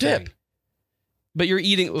stronger texture for dip. thing. But you're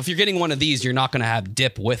eating. If you're getting one of these, you're not going to have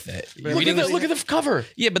dip with it. You're Look eating at, this- look at the cover.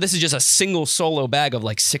 Yeah, but this is just a single solo bag of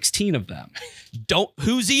like 16 of them.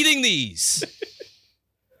 Who's eating these?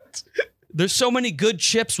 There's so many good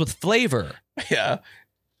chips with flavor. Yeah.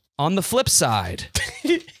 On the flip side,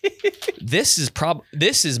 this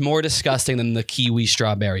is more disgusting than the kiwi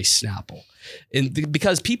strawberry Snapple.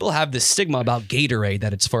 Because people have this stigma about Gatorade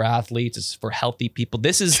that it's for athletes, it's for healthy people.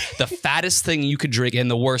 This is the fattest thing you could drink and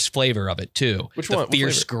the worst flavor of it too. Which the one? What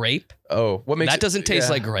Fierce flavor? grape. Oh, what makes That doesn't taste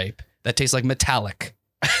like grape. That tastes like metallic.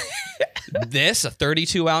 This, a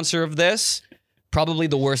 32 ouncer of this, probably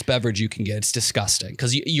the worst beverage you can get. It's disgusting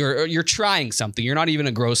because you're trying something. You're not even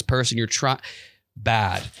a gross person. You're trying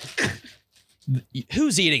bad.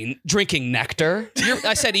 Who's drinking nectar?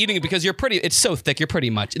 I said eating it because you're pretty. It's so thick. You're pretty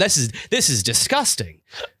much. This is disgusting.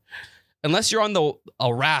 Unless you're on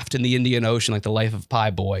a raft in the Indian Ocean like the Life of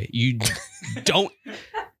Pi Boy, you don't.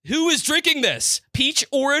 Who is drinking this? Peach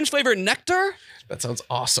orange flavored nectar? That sounds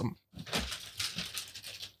awesome.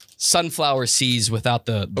 Sunflower seeds without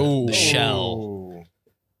the shell. Ooh.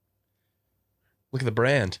 Look at the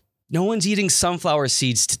brand. No one's eating sunflower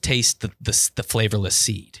seeds to taste the flavorless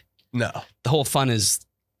seed. No. The whole fun is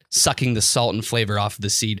sucking the salt and flavor off of the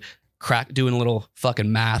seed, doing a little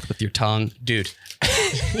fucking math with your tongue. Dude.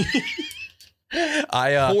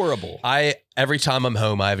 Horrible. Every time I'm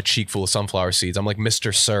home, I have a cheek full of sunflower seeds. I'm like,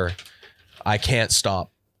 Mr. Sir, I can't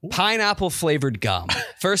stop. Pineapple flavored gum.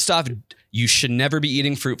 First off, you should never be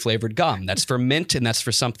eating fruit flavored gum. That's for mint, and that's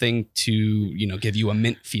for something to, give you a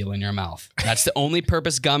mint feel in your mouth. That's the only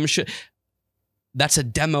purpose gum should. That's a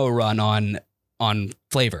demo run on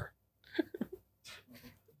flavor.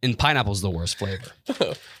 And pineapple's the worst flavor.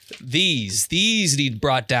 These need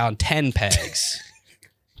brought down 10 pegs.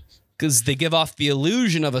 Because they give off the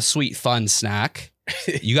illusion of a sweet, fun snack.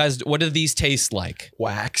 You guys, what do these taste like?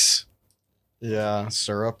 Wax. Yeah,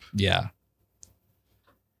 syrup. Yeah.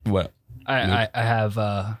 What? I have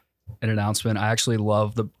an announcement. I actually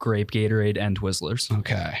love the grape Gatorade and Twizzlers.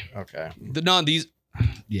 Okay. Okay. These.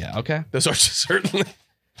 Yeah, okay. Those are certainly.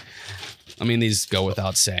 I mean, these go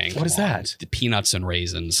without saying. What is Come on. that? The peanuts and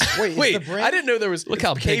raisins. Wait, Wait, is the brand, I didn't know there was. Look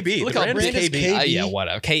how big. KB. Look The how brand big. is KB. Yeah,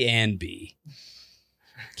 whatever. K and B.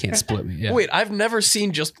 Can't split me. Yeah. Wait, I've never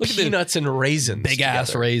seen just Look at the peanuts and raisins. Big ass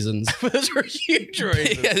together. raisins. Those are huge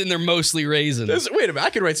raisins. And they're mostly raisins. Wait a minute, I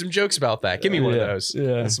could write some jokes about that. Give me one of those.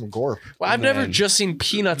 Yeah. That's some gorp. Well, I've never Man. just seen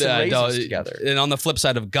peanuts and raisins together. And on the flip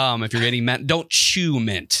side of gum, if you're getting mint, don't chew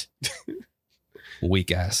mint. Weak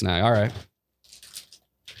ass. Now, all right.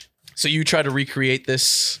 So you try to recreate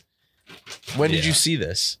this. When did Yeah. you see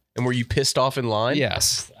this? And were you pissed off in line?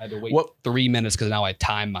 Yes. I had to wait What- 3 minutes because now I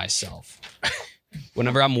time myself.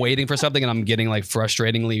 Whenever I'm waiting for something and I'm getting like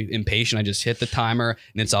frustratingly impatient, I just hit the timer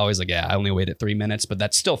and it's always like, yeah, I only waited 3 minutes, but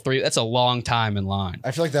that's still that's a long time in line.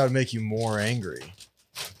 I feel like that would make you more angry.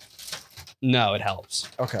 No, it helps.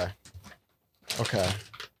 Okay. Okay.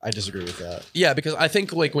 I disagree with that. Yeah, because I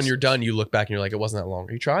think like when you're done, you look back and you're like, it wasn't that long.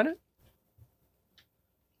 Are you trying it?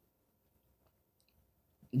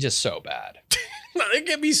 Just so bad. It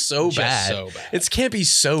can't be so Just bad. so bad. It can't be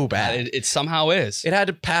so bad. It somehow is. It had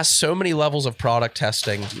to pass so many levels of product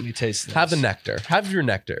testing. Let me taste this. Have the nectar. Have your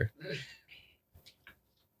nectar.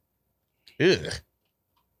 Ugh.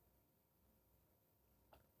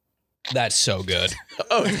 That's so good.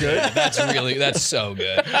 Oh, it's good. That's so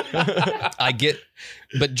good.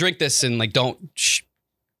 But drink this and like don't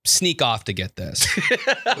sneak off to get this.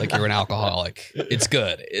 Like you're an alcoholic. It's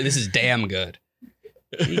good. This is damn good.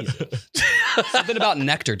 Jesus. Something about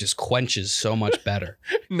nectar just quenches so much better.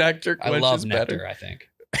 Nectar I quenches love nectar, better. I think.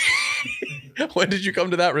 When did you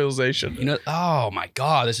come to that realization? Oh my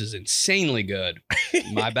God, this is insanely good.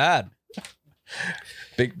 My bad.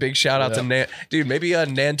 Big shout out to Nan. Dude, maybe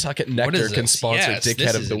Nantucket What Nectar is can this? sponsor Yes, Dickhead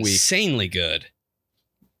this of is the Week. Insanely good.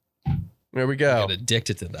 There we I go. get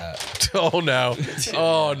addicted to that. Oh no.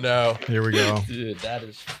 Oh no. Here we go. Dude, that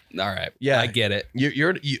is all right. Yeah. I get it. You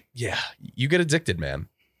get addicted, man.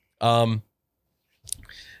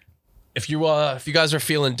 if you guys are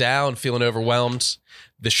feeling down, feeling overwhelmed,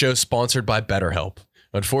 the show's sponsored by BetterHelp.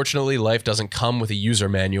 Unfortunately, life doesn't come with a user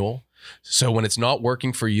manual, so when it's not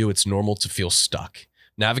working for you, it's normal to feel stuck.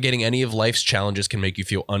 Navigating any of life's challenges can make you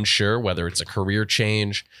feel unsure, whether it's a career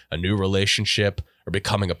change, a new relationship, or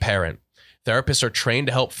becoming a parent. Therapists are trained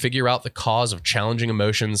to help figure out the cause of challenging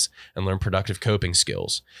emotions and learn productive coping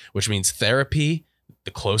skills, which means therapy,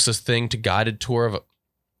 the closest thing to a guided tour of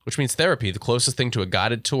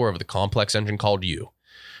the complex engine called you.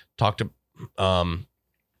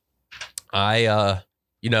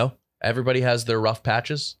 Everybody has their rough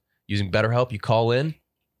patches. Using BetterHelp, you call in,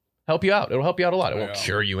 help you out. It'll help you out a lot. It won't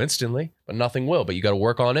cure you instantly, but nothing will. But you got to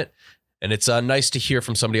work on it. And it's nice to hear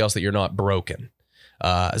from somebody else that you're not broken.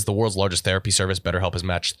 As the world's largest therapy service, BetterHelp has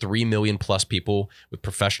matched 3 million plus people with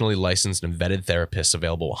professionally licensed and vetted therapists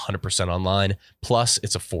available 100% online. Plus,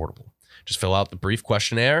 it's affordable. Just fill out the brief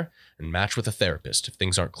questionnaire and match with a therapist. If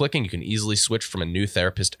things aren't clicking, you can easily switch from a new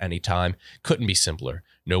therapist anytime. Couldn't be simpler.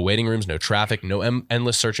 No waiting rooms, no traffic, no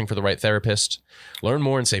endless searching for the right therapist. Learn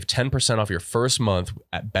more and save 10% off your first month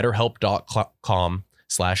at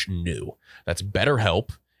betterhelp.com/new. That's BetterHelp,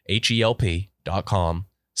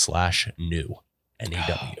 HELP.com/new.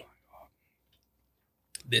 NEW.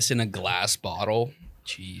 This in a glass bottle.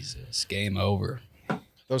 Jesus, game over.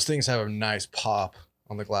 Those things have a nice pop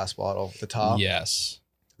on the glass bottle at the top. Yes.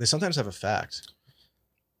 They sometimes have a fact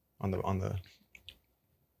on the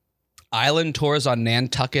Island tours on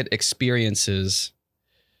Nantucket experiences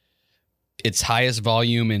its highest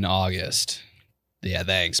volume in August. Yeah,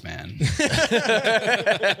 thanks, man.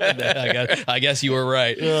 I guess you were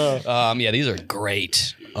right. Yeah, these are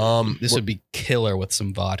great. This would be killer with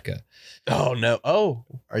some vodka. Oh no! Oh,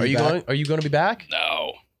 are you going? Are you going to be back?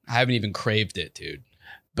 No, I haven't even craved it, dude.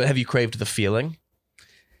 But have you craved the feeling?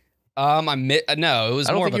 No, it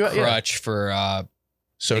was more of a crutch for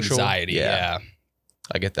social anxiety. Yeah,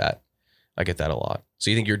 I get that. I get that a lot. So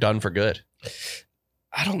you think you're done for good?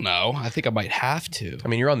 I don't know. I think I might have to. I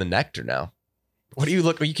mean, you're on the nectar now. What do you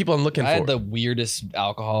look? What you keep on looking for? I had the weirdest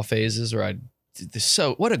alcohol phases where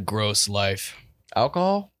what a gross life.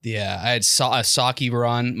 Alcohol? Yeah, I had a sake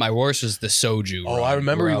run. My worst was the soju. Oh, run, I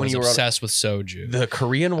remember when you were obsessed with soju. The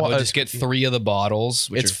Korean one. I would just get 3 of the bottles.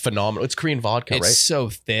 It's phenomenal. It's Korean vodka, right? It's so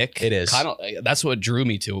thick. It is. Kind of. That's what drew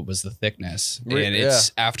me to it was the thickness. And Yeah.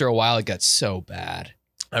 after a while, it got so bad.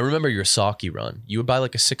 I remember your sake run. You would buy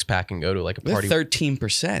like a 6-pack and go to like a party.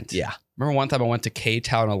 13%. Yeah. Remember one time I went to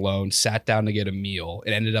K-Town alone, sat down to get a meal,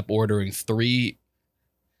 and ended up ordering 3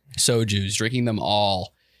 sojus, drinking them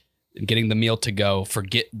all, and getting the meal to go,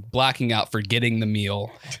 blacking out, forgetting the meal,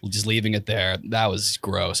 just leaving it there. That was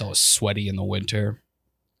gross. I was sweaty in the winter.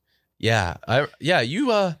 Yeah.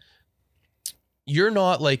 You're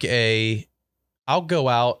not like I'll go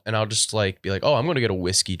out and I'll just like be like, oh, I'm going to get a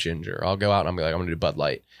whiskey ginger. I'll go out and I'm going to do Bud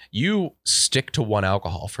Light. You stick to one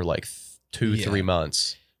alcohol for like 2-3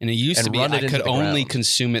 months. And it used to be I could only ground.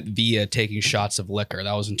 consume it via taking shots of liquor.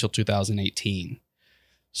 That was until 2018.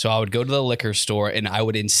 So I would go to the liquor store and I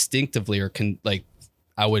would instinctively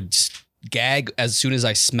I would gag as soon as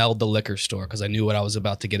I smelled the liquor store because I knew what I was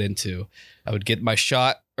about to get into. I would get my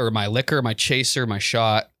shot or my liquor, my chaser, my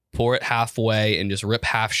shot, pour it halfway and just rip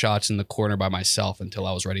half shots in the corner by myself until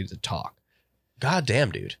I was ready to talk. God damn,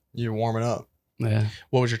 dude. You're warming up. Yeah.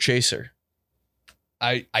 What was your chaser?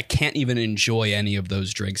 I can't even enjoy any of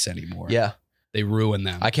those drinks anymore. Yeah. They ruin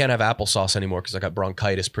them. I can't have applesauce anymore because I got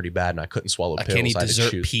bronchitis pretty bad and I couldn't swallow pills. I can't eat had to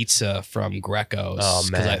dessert chew. pizza from Greco's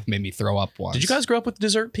because man. that made me throw up once. Did you guys grow up with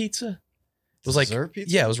dessert pizza? It was like, Dessert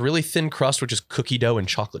pizza? yeah, it was really thin crust with just cookie dough and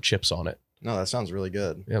chocolate chips on it. No, that sounds really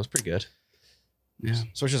good. Yeah, it was pretty good. Yeah.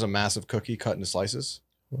 So it's just a massive cookie cut into slices.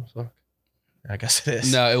 Oh, fuck. I guess it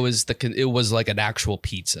is. No, it was like an actual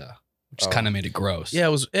pizza, which kind of made it gross. Yeah,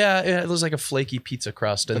 it was. Yeah, it was like a flaky pizza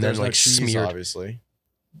crust and But then there's no like cheese, smeared. obviously.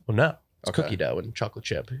 Well, no, it's Okay. cookie dough and chocolate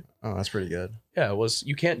chip. Oh, that's pretty good. Yeah, it was.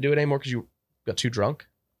 You can't do it anymore because you got too drunk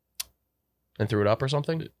and threw it up or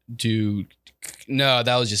something. Dude, no,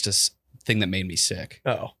 that was just a thing that made me sick.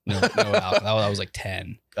 Oh, No alcohol. That was like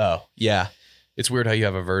 10. oh, yeah. It's weird how you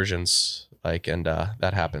have aversions, like, and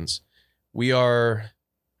that happens. We are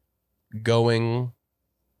going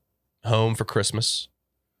home for Christmas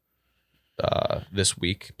this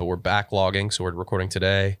week, but we're backlogging, so we're recording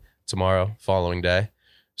today, tomorrow, following day.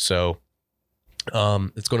 So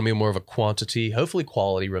it's going to be more of a quantity. Hopefully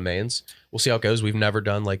quality remains. We'll see how it goes. We've never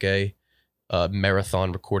done like a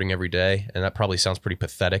marathon recording every day, and that probably sounds pretty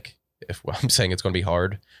pathetic if I'm saying it's going to be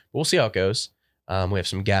hard. But we'll see how it goes. We have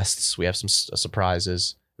some guests. We have some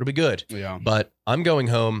surprises. It'll be good. Yeah. But I'm going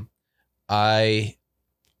home. I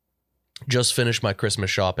just finished my Christmas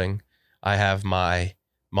shopping. I have my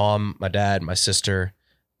mom, my dad, my sister,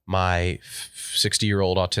 my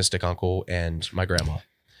 60-year-old autistic uncle, and my grandma.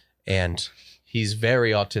 And he's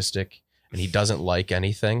very autistic and he doesn't like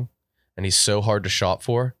anything. And he's so hard to shop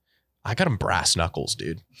for. I got him brass knuckles,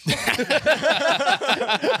 dude. Yeah.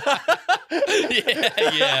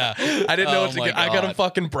 I didn't know what to get. I got him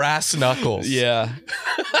fucking brass knuckles. Yeah.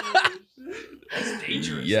 That's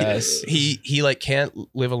dangerous. Yes. He like can't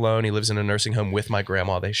live alone. He lives in a nursing home with my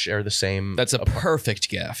grandma. They share the same. That's a perfect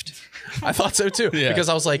gift. I thought so too. Yeah. Because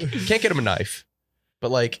I was like, can't get him a knife, but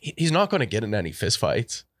like he's not going to get in any fist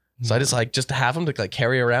fights. So I just like to have him to like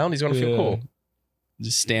carry around. He's going to feel cool.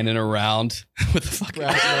 Just standing around with the fucking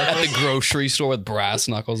at the grocery store with brass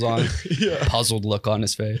knuckles on. Yeah. Puzzled look on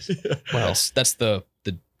his face. Yeah. Well, that's the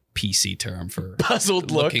PC term for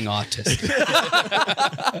Puzzled look. looking autistic.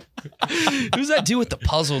 Who's that dude with the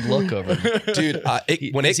puzzled look over him? Dude,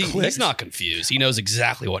 when it clicks, he's not confused. He knows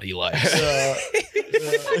exactly what he likes. Yeah.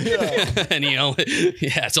 And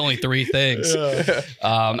it's only 3 things.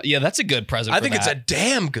 Yeah. That's a good present. I for think it's that. a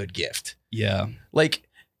damn good gift. Yeah. Like,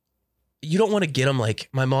 you don't want to get him like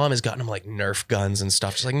my mom has gotten him like Nerf guns and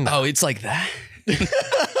stuff. She's like, no. Oh, it's like that.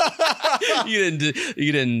 you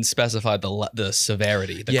didn't specify the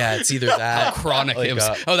severity. Yeah, it's either that chronic. like,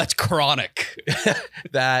 That's chronic.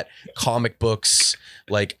 that comic books.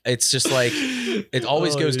 Like, it's just like it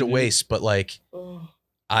always goes to waste. But like,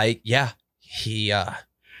 he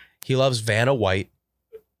loves Vanna White.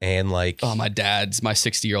 And like, Oh, my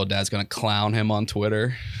 60-year-old dad's gonna clown him on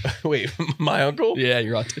Twitter. wait, my uncle? Yeah,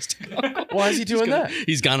 your autistic uncle. Why is he doing that?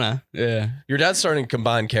 He's gonna. Yeah. Your dad's starting to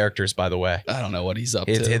combine characters, by the way. I don't know what he's up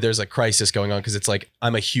to. There's a crisis going on because it's like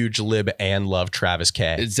I'm a huge lib and love Travis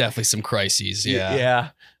K. It's definitely some crises. Yeah. Yeah.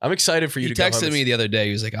 I'm excited for you He to go home texted and me the other day.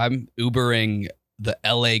 He was like, I'm Ubering the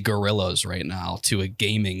LA Gorillas right now to a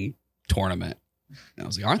gaming tournament. And I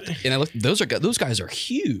was like, aren't they? And I looked, those guys are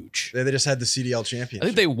huge. They just had the CDL I championship.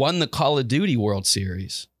 think they won the Call of Duty World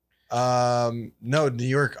Series. No, New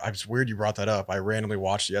York. It's weird you brought that up. I randomly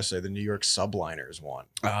watched it yesterday. The New York Subliners won.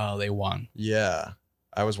 Oh, they won. Yeah,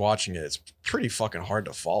 I was watching it. It's pretty fucking hard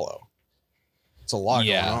to follow. It's a lot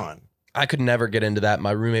going on. I could never get into that.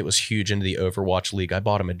 My roommate was huge into the Overwatch League. I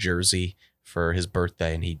bought him a jersey for his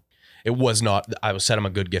birthday, and I said I'm a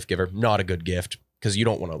good gift giver. Not a good gift, because you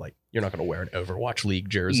don't want to you're not going to wear an Overwatch League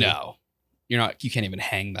jersey. No, you're not. You can't even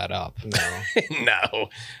hang that up. No,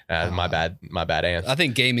 No. My bad, Anth. I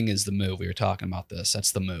think gaming is the move. We were talking about this.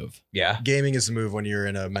 That's the move. Yeah. gaming is the move when you're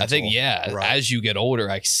in a mental. I think, rut. as you get older,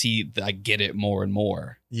 I get it more and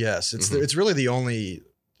more. Yes, it's really the only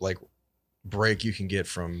break you can get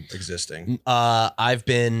from existing. I've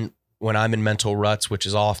been, when I'm in mental ruts, which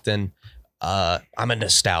is often, I'm a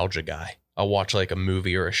nostalgia guy. I'll watch like a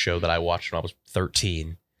movie or a show that I watched when I was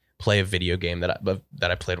 13, play a video game that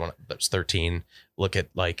I played when I was 13,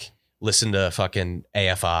 listen to fucking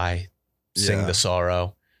AFI, sing the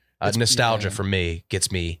sorrow. Nostalgia for me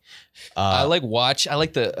gets me. I like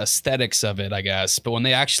the aesthetics of it, I guess. But when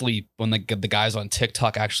the guys on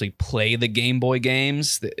TikTok actually play the Game Boy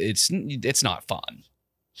games, it's not fun.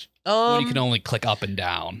 When you can only click up and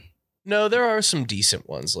down. No, there are some decent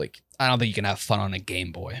ones. Like, I don't think you can have fun on a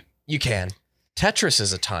Game Boy. you can. Tetris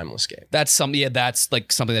is a timeless game. That's that's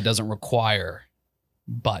like something that doesn't require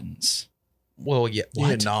buttons. Well, yeah. You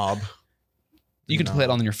need a knob. You can play it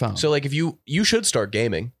on your phone. So like if you should start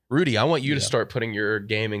gaming. Rudy, I want you to start putting your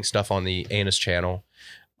gaming stuff on the Anus channel.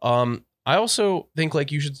 I also think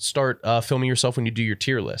like you should start filming yourself when you do your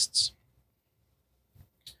tier lists.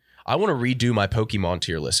 I want to redo my Pokemon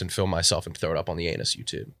tier list and film myself and throw it up on the Anus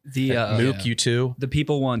YouTube. The Mook, you too. the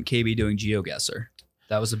people want KB doing GeoGuessr.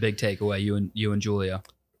 That was a big takeaway. You and Julia.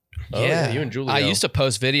 Oh, yeah, you and Julio. I used to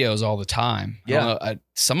post videos all the time. Yeah.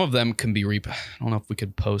 Some of them can be I don't know if we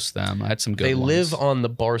could post them. I had some good They ones. live on the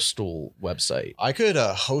Barstool website. I could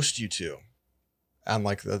host you two on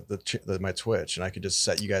like my Twitch, and I could just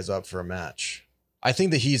set you guys up for a match. I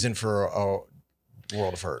think that he's in for a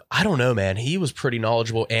world of hurt. I don't know, man. He was pretty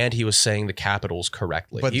knowledgeable, and he was saying the capitals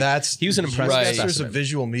correctly. But he was an impressive Right. There's a specimen.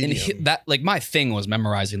 visual medium. And my thing was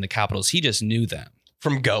memorizing the capitals. He just knew them.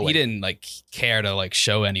 From going. He didn't care to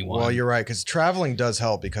show anyone. Well, you're right, because traveling does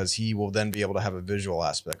help because he will then be able to have a visual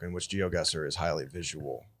aspect in which GeoGuessr is highly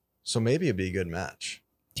visual. So maybe it'd be a good match.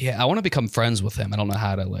 Yeah, I want to become friends with him. I don't know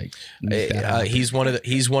how to make that happen. He's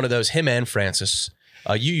one of those. Him and Francis.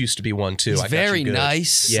 You used to be one too. He's I got very you good.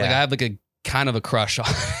 nice. Yeah. I have a kind of a crush on.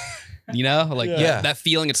 Yeah. That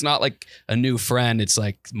feeling. It's not like a new friend. It's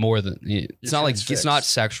like more than. It's not transfixed. it's not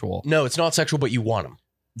sexual. No, it's not sexual, but you want him.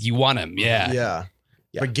 You want him. Yeah. Yeah.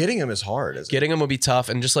 Yeah. But getting him is hard. Getting him would be tough,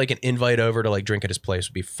 and just like an invite over to like drink at his place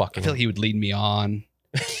would be I fucking. feel like he would lead me on.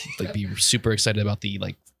 like be super excited about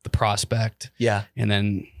the prospect, Yeah. and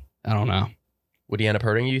then I don't know. Would he end up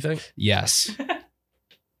hurting you, you think? Yes.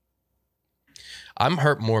 I'm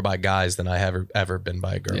hurt more by guys than I have ever been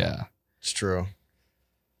by a girl. Yeah. It's true.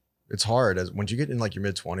 It's hard as once you get in like your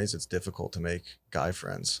mid-20s, it's difficult to make guy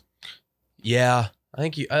friends. Yeah. I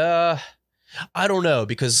think I don't know,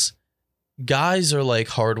 because guys are like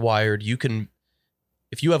hardwired. You can,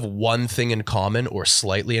 if you have one thing in common or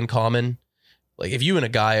slightly in common, like if you and a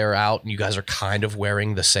guy are out and you guys are kind of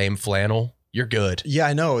wearing the same flannel, you're good. Yeah,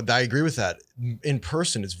 I know. I agree with that. In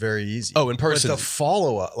person, it's very easy. Oh, in person. But the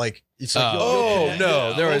follow-up, like it's like Oh,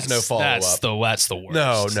 no, there is no follow That's up. the worst.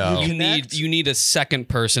 No. You need a second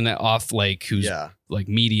person off, like who's like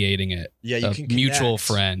mediating it. Yeah, you a can mutual connect,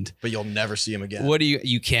 friend. but you'll never see him again. What do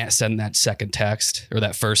you can't send that second text or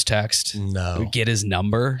that first text? No. Get his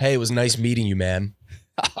number. Hey, it was nice meeting you, man.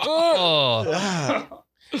 Oh.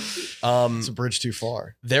 Ah, it's a bridge too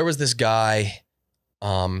far. There was this guy,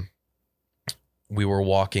 we were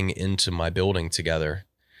walking into my building together,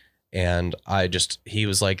 and he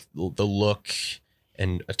was like the look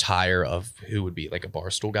and attire of who would be like a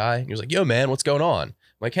Barstool guy. And he was like, yo man, what's going on? I'm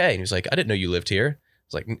like, hey. And he was like, I didn't know you lived here. I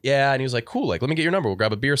was like, yeah. And he was like, cool. Like, let me get your number. We'll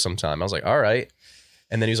grab a beer sometime. I was like, all right.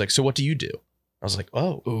 And then he was like, so what do you do? I was like,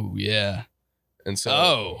 oh. Oh yeah. And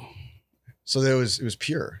so, So it was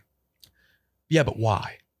pure. yeah, but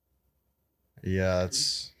why? Yeah,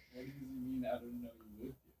 it's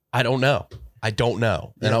I don't know.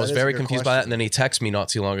 And Yeah, I was that is a very good confused by that. question. And then he texted me not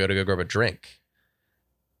too long ago to go grab a drink.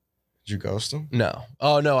 did you ghost him? No.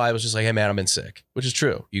 Oh no. I was just like, hey man, I've been sick, which is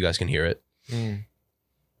true. You guys can hear it. Mm.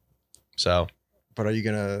 So But are you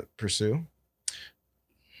gonna pursue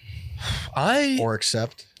I or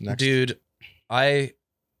accept next? dude, I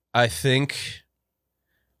think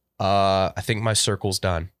my circle's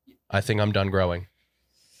done. I think I'm done growing.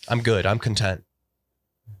 I'm good. I'm content.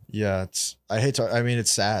 Yeah, I mean,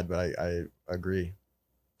 it's sad, but I agree.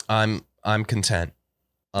 I'm content.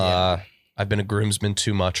 Yeah. I've been a groomsman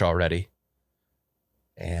too much already.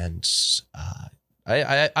 And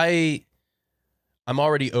I'm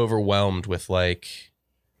already overwhelmed with like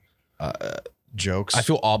Jokes. I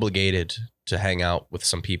feel obligated to hang out with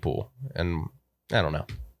some people, and I don't know.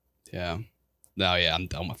 Yeah. No, yeah, I'm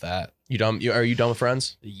done with that. You done? Are you done with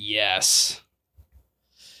friends? Yes.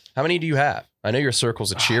 How many do you have? I know your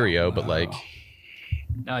circle's a Cheerio, but like,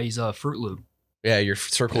 No, he's a Fruit Loop. yeah, your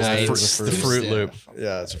circle's Yeah, the, it's the Fruit Loop.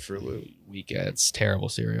 Yeah, it's a Fruit Loop. It's terrible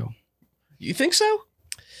cereal. You think so?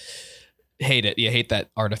 Hate it. You hate that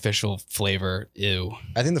artificial flavor. Ew.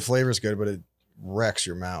 I think the flavor's good, but it wrecks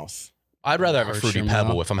your mouth. I'd rather have a Hurts Fruity your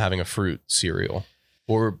Pebble mouth. if I'm having a fruit cereal,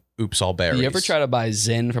 or Oops All Berries. You ever try to buy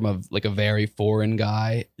Zin from a very foreign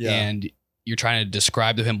guy, Yeah. and you're trying to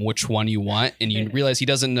describe to him which one you want, and you realize he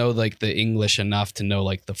doesn't know like the English enough to know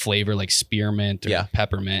like the flavor, like spearmint or Yeah.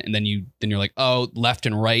 peppermint, and then you're like, oh, left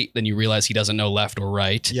and right. Then you realize he doesn't know left or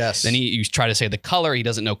right. Yes. Then you try to say the color. He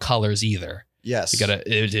doesn't know colors either. Yes. You gotta.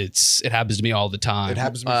 It happens to me all the time. It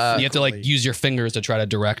happens to me. You have to like frequently. use your fingers to try to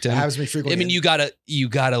direct It him. happens to me frequently. I mean, you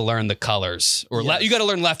gotta learn the colors, or Yes. you gotta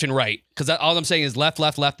learn left and right, because all I'm saying is left.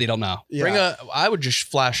 They don't know. Yeah, I would just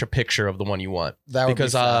flash a picture of the one you want. that would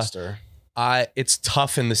because, be faster. It's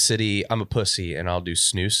tough in the city. I'm a pussy and I'll do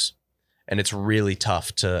snooze. And it's really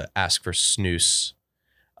tough to ask for snooze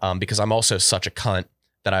because I'm also such a cunt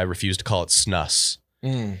that I refuse to call it snus.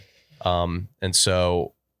 Mm. And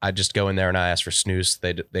so I just go in there and I ask for snooze.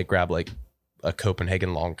 They grab like a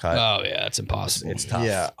Copenhagen long cut. Oh yeah, it's impossible. It's tough.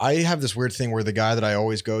 Yeah, I have this weird thing where the guy that I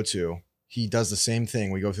always go to, he does the same thing.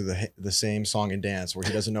 We go through the same song and dance where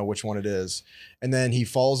he doesn't know which one it is, and then he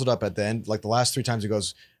follows it up at the end. Like the last 3 times, he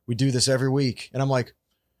goes, "We do this every week," and I'm like,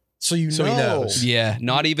 "So you So know?" he knows. Yeah,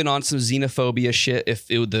 not even on some xenophobia shit. If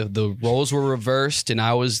the roles were reversed and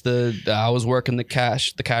I was working the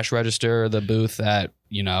cash register or the booth at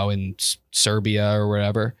in Serbia or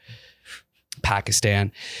wherever,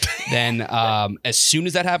 Pakistan, then as soon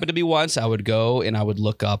as that happened to me once, I would go and I would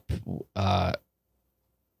look up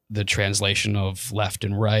the translation of left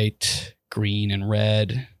and right, green and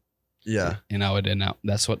red, Yeah, and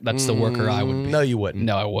that's the worker I would be. No, you wouldn't.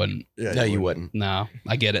 No, I wouldn't. yeah. No, you wouldn't. No,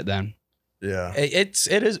 I get it then. Yeah,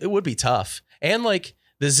 It would be tough. And like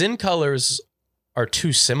the Zin colors are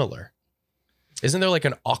too similar. Isn't there like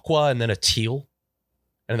an aqua and then a teal?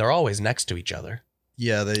 And they're always next to each other.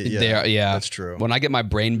 yeah. Yeah. That's true. When I get my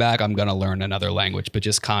brain back, I'm gonna learn another language, but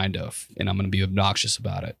just kind of, and I'm gonna be obnoxious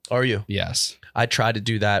about it. Are you? Yes. I tried to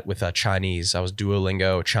do that with Chinese. I was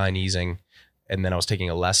Duolingo Chinesing, and then I was taking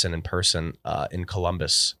a lesson in person in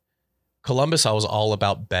Columbus. Columbus, I was all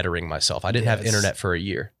about bettering myself. I didn't have Yes. internet for a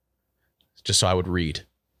year, just so I would read.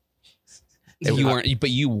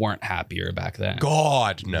 You weren't happier back then.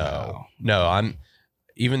 God, no.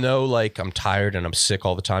 Even though like I'm tired and I'm sick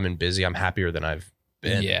all the time and busy, I'm happier than I've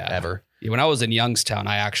been ever. When I was in Youngstown,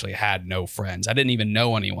 I actually had no friends. I didn't even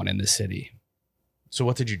know anyone in the city. So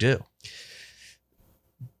what did you do?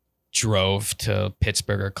 Drove to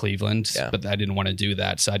Pittsburgh or Cleveland, but I didn't want to do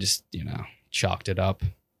that. So I just, chalked it up.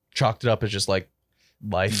 Chalked it up as just like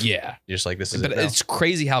life. Yeah. You're just like, this is But it now. it's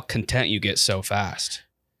crazy how content you get so fast.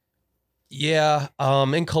 Yeah.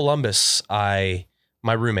 In Columbus, my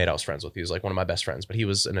roommate I was friends with, he was like one of my best friends, but he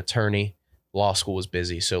was an attorney. Law school was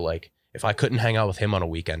busy. So like if I couldn't hang out with him on a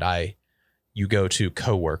weekend, you go to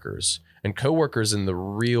coworkers, and coworkers in the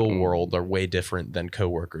real world are way different than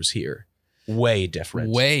coworkers here. Way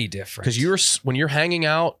different. Because when you're hanging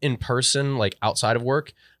out in person, like outside of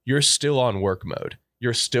work, you're still on work mode.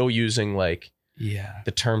 You're still using like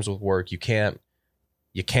the terms with work. You can't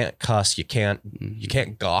cuss. You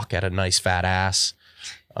can't gawk at a nice fat ass.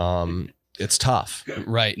 It's tough.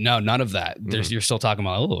 Right. No, none of that. You're still talking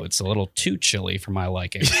about, it's a little too chilly for my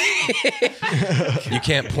liking. You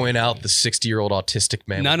can't point out the 60-year-old autistic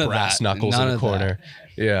man with brass knuckles in the corner.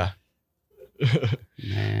 Yeah.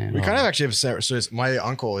 Man, we kind of actually have, so my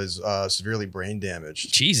uncle is severely brain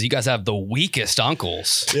damaged. Jeez, you guys have the weakest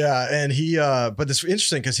uncles. Yeah, and he but it's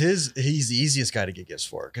interesting because he's the easiest guy to get gifts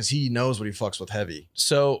for because he knows what he fucks with heavy.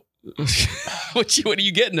 So what are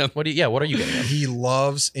you getting him? What are you getting him? He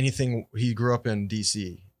loves anything. He grew up in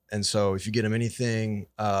DC, and so if you get him anything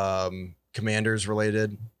Commanders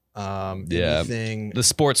related, anything, the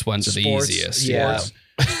sports ones are the easiest.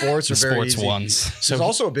 Sports are very sports easy. ones. So he's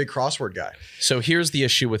also a big crossword guy. So here's the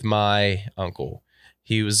issue with my uncle.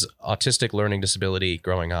 He was autistic learning disability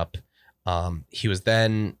growing up. He was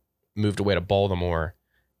then moved away to Baltimore,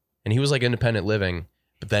 and he was like independent living,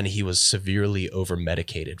 but then he was severely over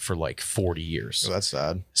medicated for like 40 years. Oh, that's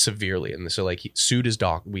sad. Severely. And so like he sued his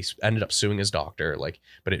doc. We ended up suing his doctor, like,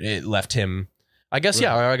 but it left him, I guess,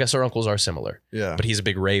 I guess our uncles are similar. Yeah. But he's a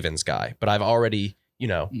big Ravens guy. But I've already,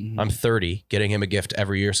 I'm 30, getting him a gift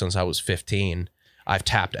every year since I was 15. I've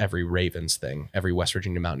tapped every Ravens thing, every West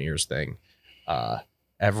Virginia Mountaineers thing,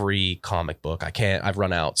 every comic book. I've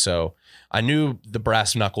run out. So I knew the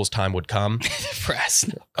brass knuckles time would come. Brass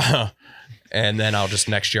knuckles. And then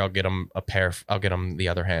next year I'll get him a pair. I'll get him the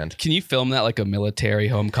other hand. Can you film that like a military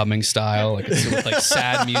homecoming style? Like it's with like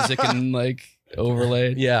sad music and like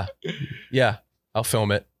overlaid? Yeah. Yeah. I'll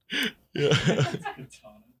film it. Yeah.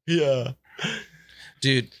 Yeah.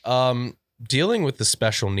 Dude, dealing with the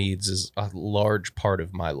special needs is a large part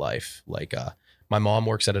of my life. Like, my mom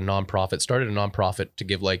works at a nonprofit, started a nonprofit to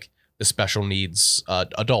give like the special needs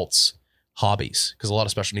adults hobbies, because a lot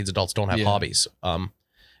of special needs adults don't have hobbies.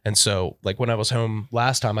 And so like when I was home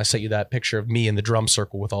last time, I sent you that picture of me in the drum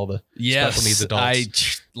circle with all the special needs adults. I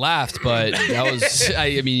laughed, but that was,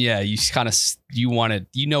 you kind of, you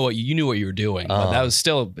knew what you were doing, but that was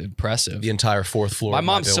still impressive. The entire fourth floor. My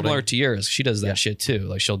mom's similar to yours. She does that shit too.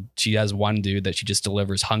 Like she has one dude that she just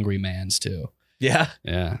delivers Hungry Man's to. Yeah.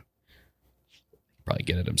 Yeah. Probably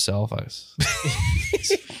get it himself.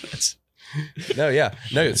 No,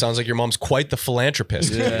 it sounds like your mom's quite the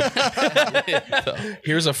philanthropist. Yeah.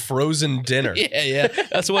 Here's a frozen dinner. Yeah.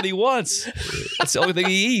 That's what he wants. That's the only thing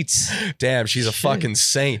he eats. Damn, she's a fucking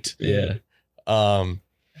saint. Yeah.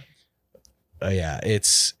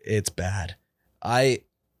 It's bad. The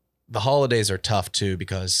holidays are tough too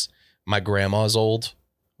because my grandma's old.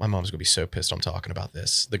 My mom's gonna be so pissed I'm talking about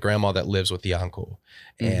this. The grandma that lives with the uncle,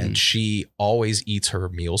 and she always eats her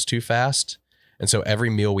meals too fast. And so every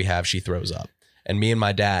meal we have, she throws up. And me and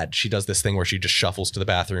my dad, she does this thing where she just shuffles to the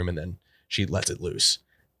bathroom and then she lets it loose.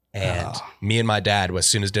 And me and my dad, as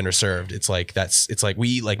soon as dinner's served, it's like we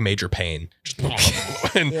eat like Major Pain.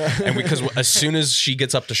 and because as soon as she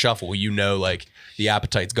gets up to shuffle, like the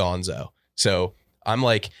appetite's gonzo. So I'm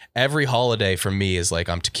like, every holiday for me is like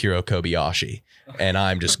I'm Takiro Kobayashi, and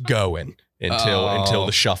I'm just going until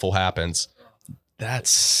the shuffle happens. That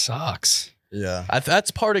sucks. Yeah.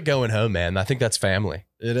 That's part of going home, man. I think that's family.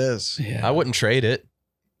 It is. Yeah. I wouldn't trade it.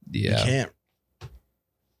 Yeah. You can't.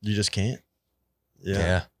 You just can't.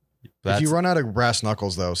 Yeah. That's, if you run out of brass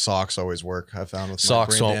knuckles, though, socks always work. I found with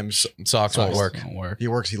socks my socks won't work.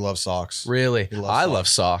 He loves socks. Really? I socks. love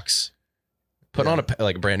socks. Put on a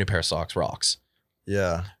brand new pair of socks rocks.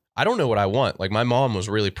 Yeah. I don't know what I want. Like my mom was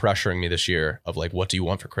really pressuring me this year of like, what do you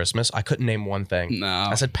want for Christmas? I couldn't name one thing. No.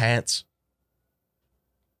 I said pants.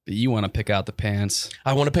 But you want to pick out the pants.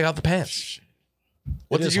 I want to pick out the pants.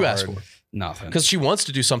 What did you ask for? Nothing. Because she wants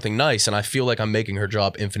to do something nice, and I feel like I'm making her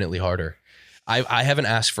job infinitely harder. I haven't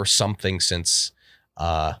asked for something since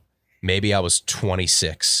maybe I was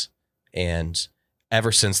 26, and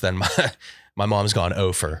ever since then, My mom's gone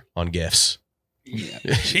over on gifts. Yeah.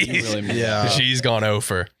 She's gone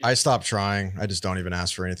over. I stopped trying. I just don't even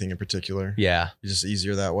ask for anything in particular. Yeah. It's just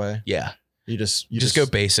easier that way. Yeah. You just go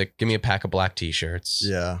basic. Give me a pack of black t-shirts.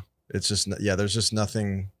 Yeah. It's just, there's just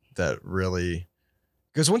nothing that really,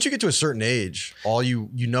 because once you get to a certain age, all you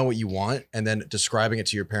know what you want, and then describing it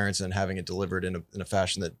to your parents and having it delivered in a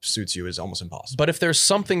fashion that suits you is almost impossible. But if there's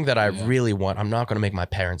something that I really want, I'm not going to make my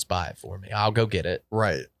parents buy it for me. I'll go get it.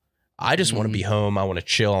 Right. I just want to be home. I want to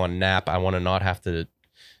chill. I want to nap. I want to not have to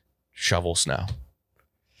shovel snow.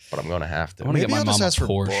 But I'm going to have to. I want to get my I'll mom just a ask for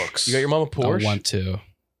Porsche. books. You got your mom a Porsche? I want to.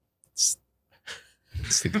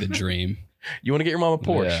 It's like the dream. You want to get your mom a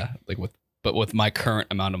Porsche? Yeah, like with my current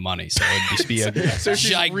amount of money, so it would just be a So she's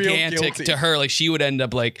real gigantic guilty. to her. Like she would end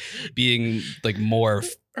up like being like more.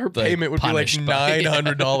 Her payment would be like punished by-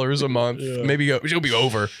 $900 a month. Yeah. Maybe she'll be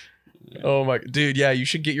over. Oh my, dude. Yeah, you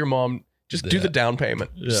should get your mom. Just do the down payment.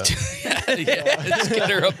 Yeah. Just get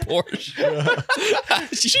her a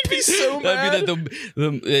Porsche. She'd be so That'd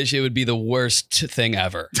be she would be the worst thing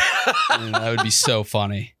ever. And that would be so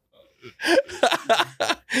funny.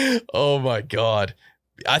 Oh my God.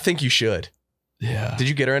 I think you should. Yeah. Did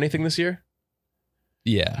you get her anything this year?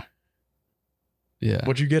 Yeah. Yeah.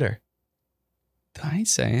 What'd you get her? I ain't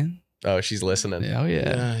saying. Oh, she's listening. Oh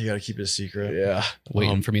yeah. Yeah, you got to keep it a secret. Yeah.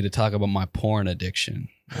 Waiting for me to talk about my porn addiction.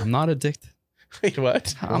 I'm not addicted. Wait,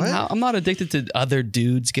 what? I'm not addicted to other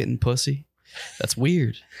dudes getting pussy. That's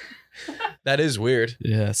weird. That is weird.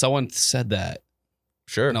 Yeah. Someone said that.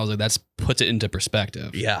 Sure. And I was like, that's puts it into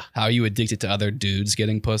perspective. Yeah. How are you addicted to other dudes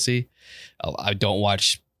getting pussy? I don't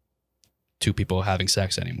watch two people having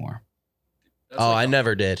sex anymore. Oh, I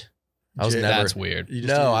never did. I was Jay, never. That's weird. You just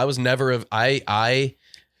No, do- I was never.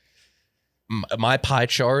 My pie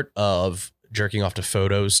chart of jerking off to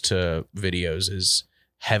photos to videos is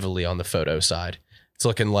heavily on the photo side. It's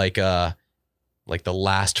looking like the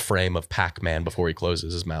last frame of Pac-Man before he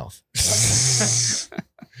closes his mouth.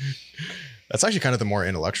 That's actually kind of the more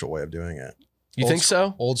intellectual way of doing it. You Old think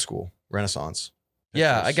so? Old school, Renaissance.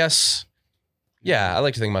 Yeah, Pictures. I guess. Yeah, I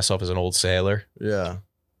like to think of myself as an old sailor. Yeah.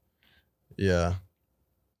 Yeah.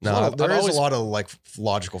 No, There I've is always- a lot of like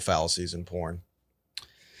logical fallacies in porn.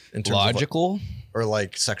 In terms Logical? of, or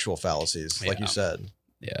like sexual fallacies, like Yeah. you said.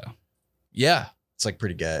 Yeah. Yeah. It's like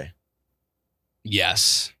pretty gay.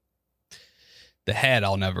 Yes. The head,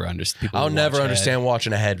 I'll never understand. I'll never understand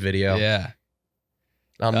watching a head video. Yeah.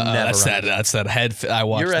 I'll never. That's that head. I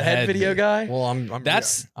watch. You're a head video guy? Well, I'm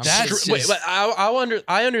That's I'm that's Wait, just- but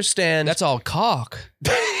I understand. that's all cock.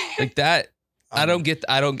 Like that. I don't get.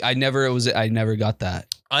 I never got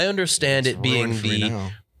that. I understand it's it being ruined for me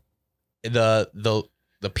now.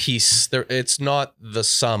 the piece there. It's not the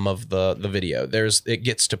sum of the video. It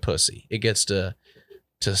gets to pussy. It gets to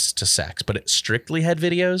sex, but it's strictly head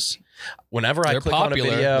videos. Whenever I They're click popular. on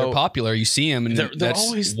a video, They're popular. You see them, and They're that's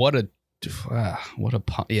always-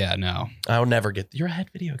 yeah. No I'll never get. You're a head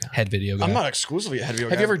video guy. head video guy. I'm not exclusively a head video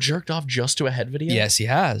Have guy. you ever jerked off just to a head video? Yes, he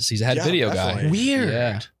has. He's a head Yeah, video definitely. guy. Weird.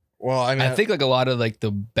 Yeah. Well, I mean, I think like a lot of like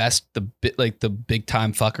the big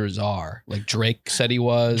time fuckers are like Drake said he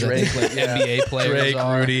was. Drake, I think like yeah. NBA players Drake,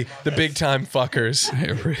 are. Rudy, the big time fuckers.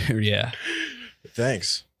 Yeah.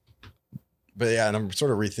 thanks. But yeah, and I'm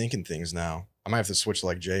sort of rethinking things now. I might have to switch to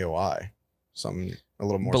like JOI, something a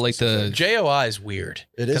little more. But like specific. JOI is weird.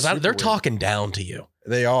 It is Because super they're weird. talking down to you.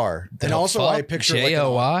 They are, and also I picture it like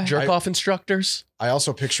JOI. Jerk off instructors. I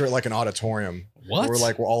also picture it like an auditorium. What? Where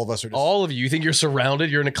like where all of us are just. All of you. You think you're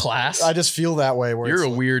surrounded? You're in a class? I just feel that way. Where You're it's a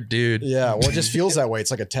like- weird dude. Yeah, well, it just feels that way.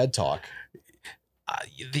 It's like a TED talk,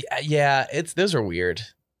 Those are weird.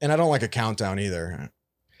 and I don't like a countdown either.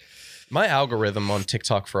 My algorithm on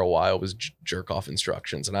TikTok for a while was jerk off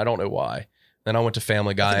instructions, and I don't know why. Then I went to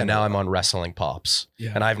Family Guy, and now I'm on Wrestling Pops,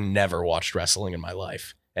 Yeah. and I've never watched wrestling in my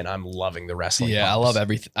life, and I'm loving the wrestling. Yeah, I Pops. love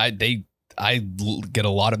everything. I get a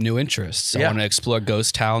lot of new interests. I Yeah. want to explore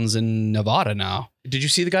ghost towns in Nevada now. Did you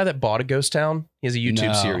see the guy that bought a ghost town? He has a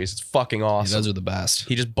YouTube No. series. It's fucking awesome. Yeah, those are the best.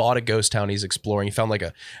 He just bought a ghost town. He's exploring. He found like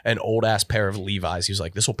an old ass pair of Levi's. He was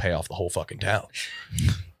like, this will pay off the whole fucking town.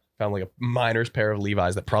 Found like a miner's pair of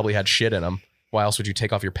Levi's that probably had shit in them. Why else would you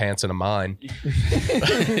take off your pants in a mine?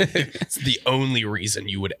 It's the only reason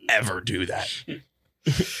you would ever do that.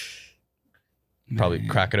 Probably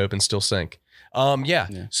crack it open, still sink. Yeah.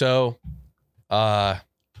 So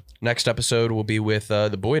next episode will be with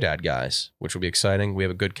the Boy Dad guys, which will be exciting. We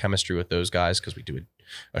have a good chemistry with those guys because we do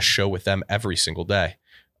a show with them every single day.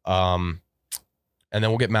 And then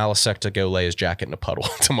we'll get Malasek to go lay his jacket in a puddle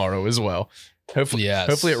tomorrow as well. Hopefully, Yes.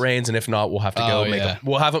 hopefully it rains, and if not, we'll have to go Oh, make yeah.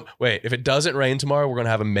 we'll have him. Wait, if it doesn't rain tomorrow, we're gonna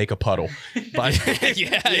have him make a puddle.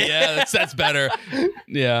 yeah, that's better.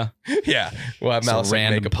 Yeah, Yeah, we'll have it's a Malice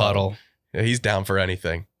random make a puddle. Yeah, he's down for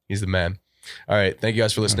anything. He's the man. All right, thank you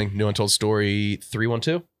guys for listening. New Untold Story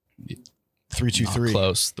 312. 323.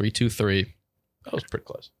 close. 323. That was pretty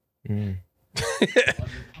close. Mm.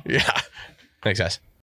 Yeah. Thanks, guys.